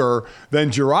longer than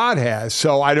Gerard has.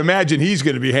 So I'd imagine he's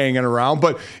going to be hanging around.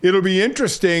 But it'll be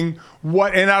interesting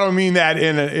and I don't mean that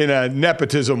in a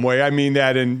nepotism way. I mean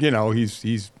that in,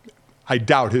 I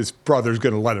doubt his brother's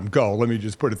going to let him go. Let me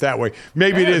just put it that way.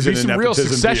 Maybe it is in a nepotism some real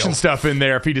succession deal. Stuff in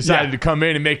there if he decided to come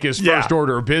in and make his first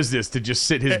order of business to just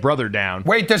sit his brother down.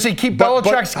 Wait, does he keep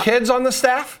Belichick's kids on the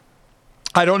staff?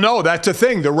 I don't know. That's the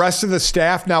thing. The rest of the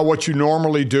staff, now what you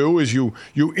normally do is you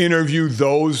interview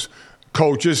those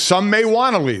coaches. Some may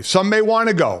want to leave. Some may want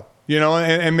to go,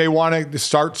 and may want to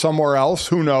start somewhere else.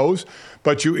 Who knows?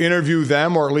 But you interview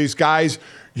them, or at least guys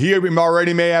he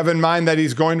already may have in mind that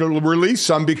he's going to release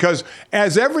some, because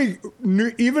as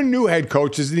even new head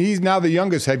coaches, and he's now the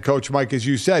youngest head coach, Mike, as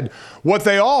you said, what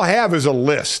they all have is a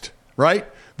list, right?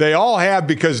 They all have,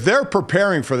 because they're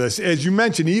preparing for this. As you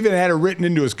mentioned, he even had it written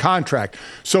into his contract.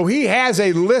 So he has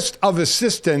a list of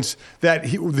assistants that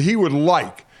he would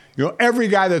like. Every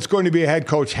guy that's going to be a head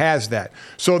coach has that.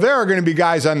 So there are going to be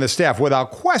guys on the staff,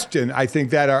 without question, I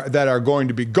think, that are going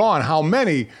to be gone. How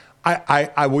many?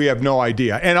 We have no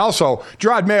idea. And also,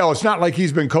 Gerard Mayo, it's not like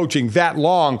he's been coaching that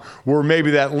long where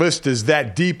maybe that list is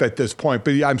that deep at this point,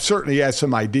 but I'm certain he has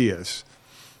some ideas.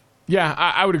 Yeah,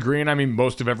 I would agree. And I mean,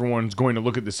 most of everyone's going to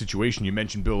look at the situation. You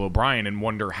mentioned Bill O'Brien and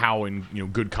wonder how in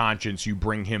good conscience you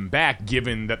bring him back,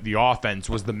 given that the offense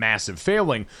was the massive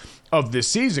failing of this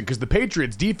season, because the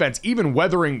Patriots defense, even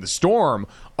weathering the storm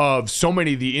of so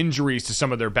many of the injuries to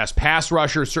some of their best pass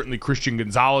rushers, certainly Christian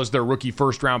Gonzalez, their rookie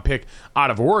first-round pick out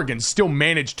of Oregon, still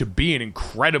managed to be an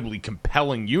incredibly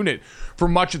compelling unit for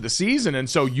much of the season. And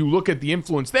so you look at the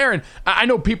influence there, and I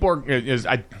know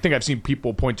I think I've seen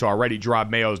people point to already, Gerard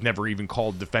Mayo's never even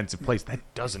called defensive plays. That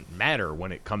doesn't matter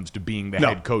when it comes to being the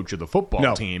head coach of the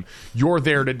football team. You're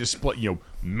there to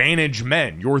manage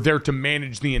men. You're there to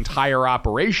manage the entire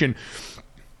operation.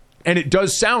 And it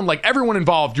does sound like everyone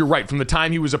involved, you're right, from the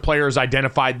time he was a player has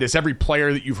identified this. Every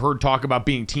player that you've heard talk about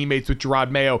being teammates with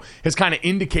Jerod Mayo has kind of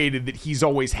indicated that he's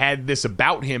always had this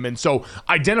about him. And so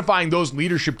identifying those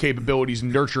leadership capabilities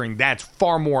and nurturing, that's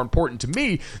far more important to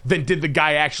me than did the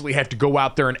guy actually have to go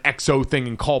out there and XO thing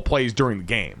and call plays during the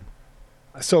game.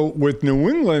 So with New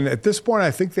England, at this point,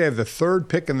 I think they have the 3rd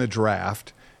pick in the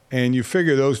draft, and you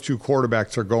figure those 2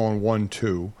 quarterbacks are going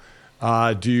 1-2.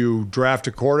 Do you draft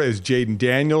a quarterback? Is Jaden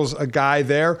Daniels a guy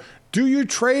there? Do you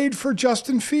trade for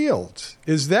Justin Fields?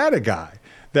 Is that a guy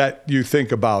that you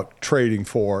think about trading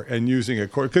for and using a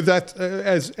quarterback? Because that's,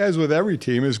 as with every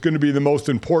team, is going to be the most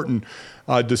important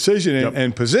decision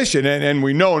and position. And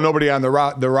we know nobody on the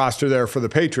roster there for the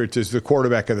Patriots is the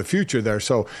quarterback of the future there.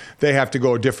 So they have to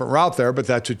go a different route there. But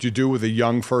that's what you do with a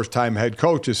young first-time head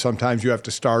coach, is sometimes you have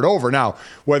to start over. Now,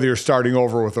 whether you're starting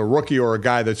over with a rookie or a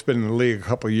guy that's been in the league a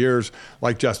couple of years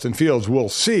like Justin Fields, we'll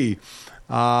see.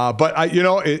 But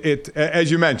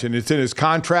as you mentioned, it's in his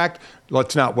contract.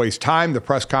 Let's not waste time. The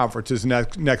press conference is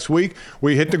next week.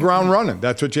 We hit the ground running.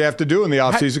 That's what you have to do in the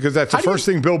offseason, because that's the first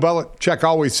thing Bill Belichick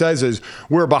always says is,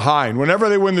 we're behind. Whenever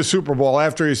they win the Super Bowl,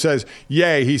 after he says,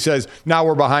 yay, he says, now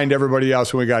we're behind everybody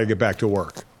else and we got to get back to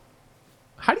work.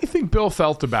 How do you think Bill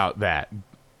felt about that?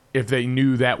 If they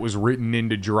knew that was written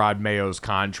into Jerod Mayo's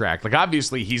contract. Like,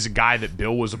 obviously, he's a guy that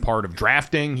Bill was a part of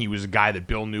drafting. He was a guy that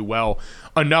Bill knew well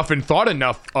enough and thought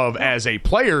enough of as a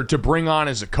player to bring on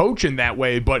as a coach in that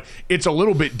way. But it's a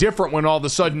little bit different when all of a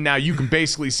sudden now you can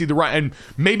basically see the right. And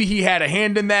maybe he had a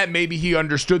hand in that. Maybe he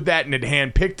understood that and had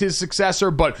handpicked his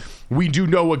successor. But we do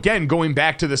know, again, going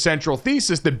back to the central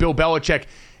thesis, that Bill Belichick,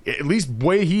 at least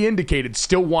way he indicated,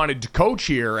 still wanted to coach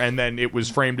here, and then it was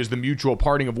framed as the mutual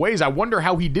parting of ways. I wonder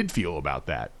how he did feel about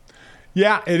that.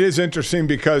 Yeah, it is interesting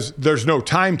because there's no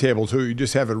timetable to it. You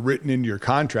just have it written into your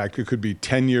contract. It could be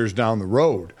 10 years down the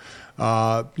road.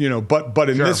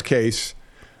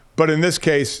 But in this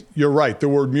case, you're right. The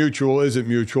word mutual isn't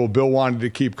mutual. Bill wanted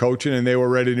to keep coaching, and they were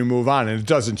ready to move on. And it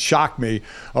doesn't shock me.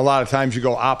 A lot of times you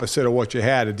go opposite of what you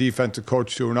had, a defensive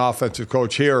coach to an offensive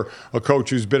coach. Here, a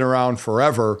coach who's been around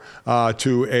forever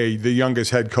to the youngest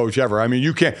head coach ever. I mean,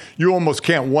 you almost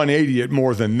can't 180 it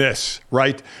more than this,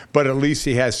 right? But at least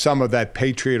he has some of that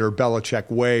Patriot or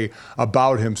Belichick way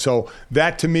about him. So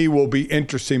that, to me, will be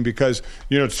interesting because,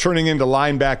 it's turning into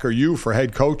linebacker U for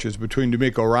head coaches between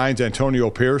DeMeco Ryans,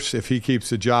 Antonio Pierce, if he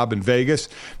keeps the job in Vegas.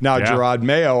 Now, Jerod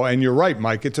Mayo, and you're right,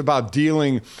 Mike, it's about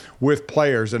dealing with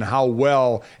players and how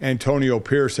well Antonio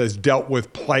Pierce has dealt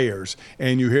with players.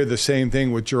 And you hear the same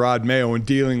thing with Jerod Mayo and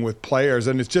dealing with players.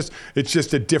 And it's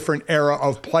just a different era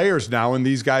of players now, and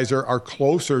these guys are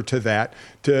closer to that,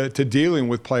 to dealing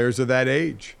with players of that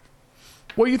age.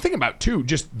 Well, you think about, too,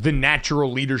 just the natural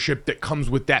leadership that comes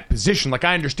with that position. Like,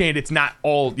 I understand it's not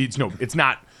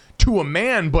to a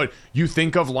man, but you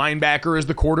think of linebacker as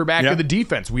the quarterback of the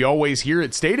defense. We always hear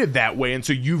it stated that way, and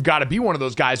so you've got to be one of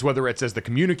those guys, whether it's as the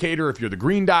communicator, if you're the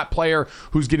green dot player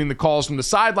who's getting the calls from the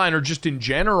sideline, or just in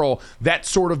general, that's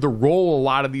sort of the role a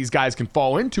lot of these guys can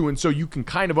fall into, and so you can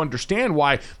kind of understand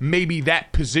why maybe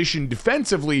that position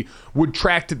defensively would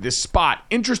track to this spot.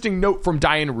 Interesting note from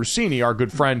Diana Rossini, our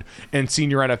good friend and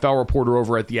senior NFL reporter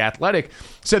over at The Athletic,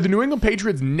 said the New England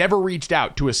Patriots never reached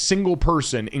out to a single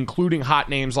person, including hot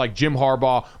names like Jim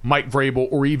Harbaugh, Mike Vrabel,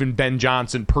 or even Ben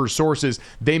Johnson, per sources.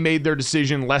 They made their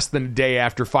decision less than a day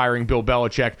after firing Bill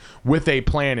Belichick with a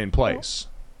plan in place.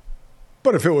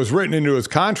 But if it was written into his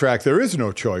contract, there is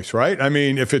no choice, right? I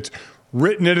mean, if it's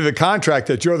written into the contract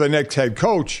that you're the next head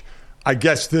coach, I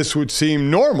guess this would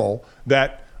seem normal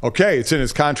that, okay, it's in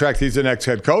his contract, he's the next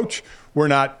head coach. We're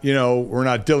not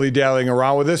dilly-dallying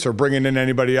around with this or bringing in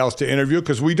anybody else to interview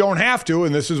because we don't have to,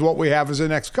 and this is what we have as the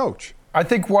next coach. I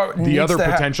think what the other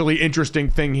potentially interesting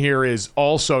thing here is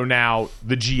also now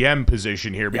the GM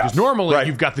position here, because normally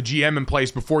you've got the GM in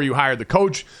place before you hire the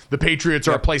coach. The Patriots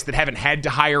are a place that haven't had to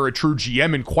hire a true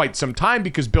GM in quite some time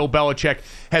because Bill Belichick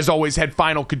has always had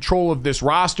final control of this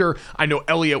roster. I know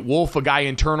Elliot Wolf, a guy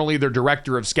internally, their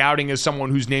director of scouting, is someone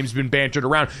whose name's been bantered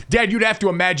around. Dad, you'd have to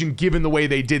imagine, given the way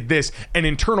they did this, an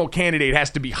internal candidate has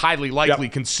to be highly likely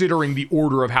considering the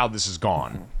order of how this has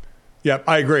gone. Yep,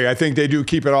 I agree. I think they do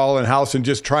keep it all in-house and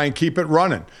just try and keep it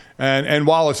running. And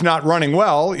while it's not running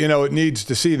well, it needs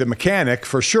to see the mechanic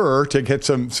for sure to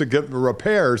get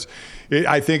repairs.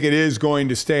 I think it is going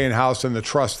to stay in-house and the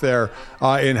trust there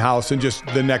in-house and just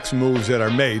the next moves that are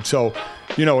made. So,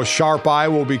 a sharp eye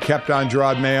will be kept on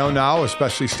Jerod Mayo now,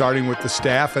 especially starting with the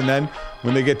staff, and then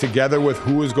when they get together with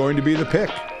who is going to be the pick.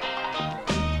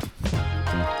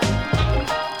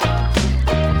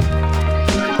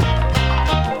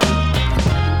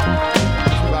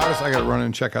 I got to run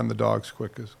and check on the dogs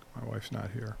quick as my wife's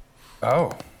not here.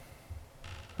 Oh.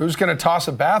 Who's going to toss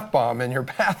a bath bomb in your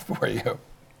bath for you?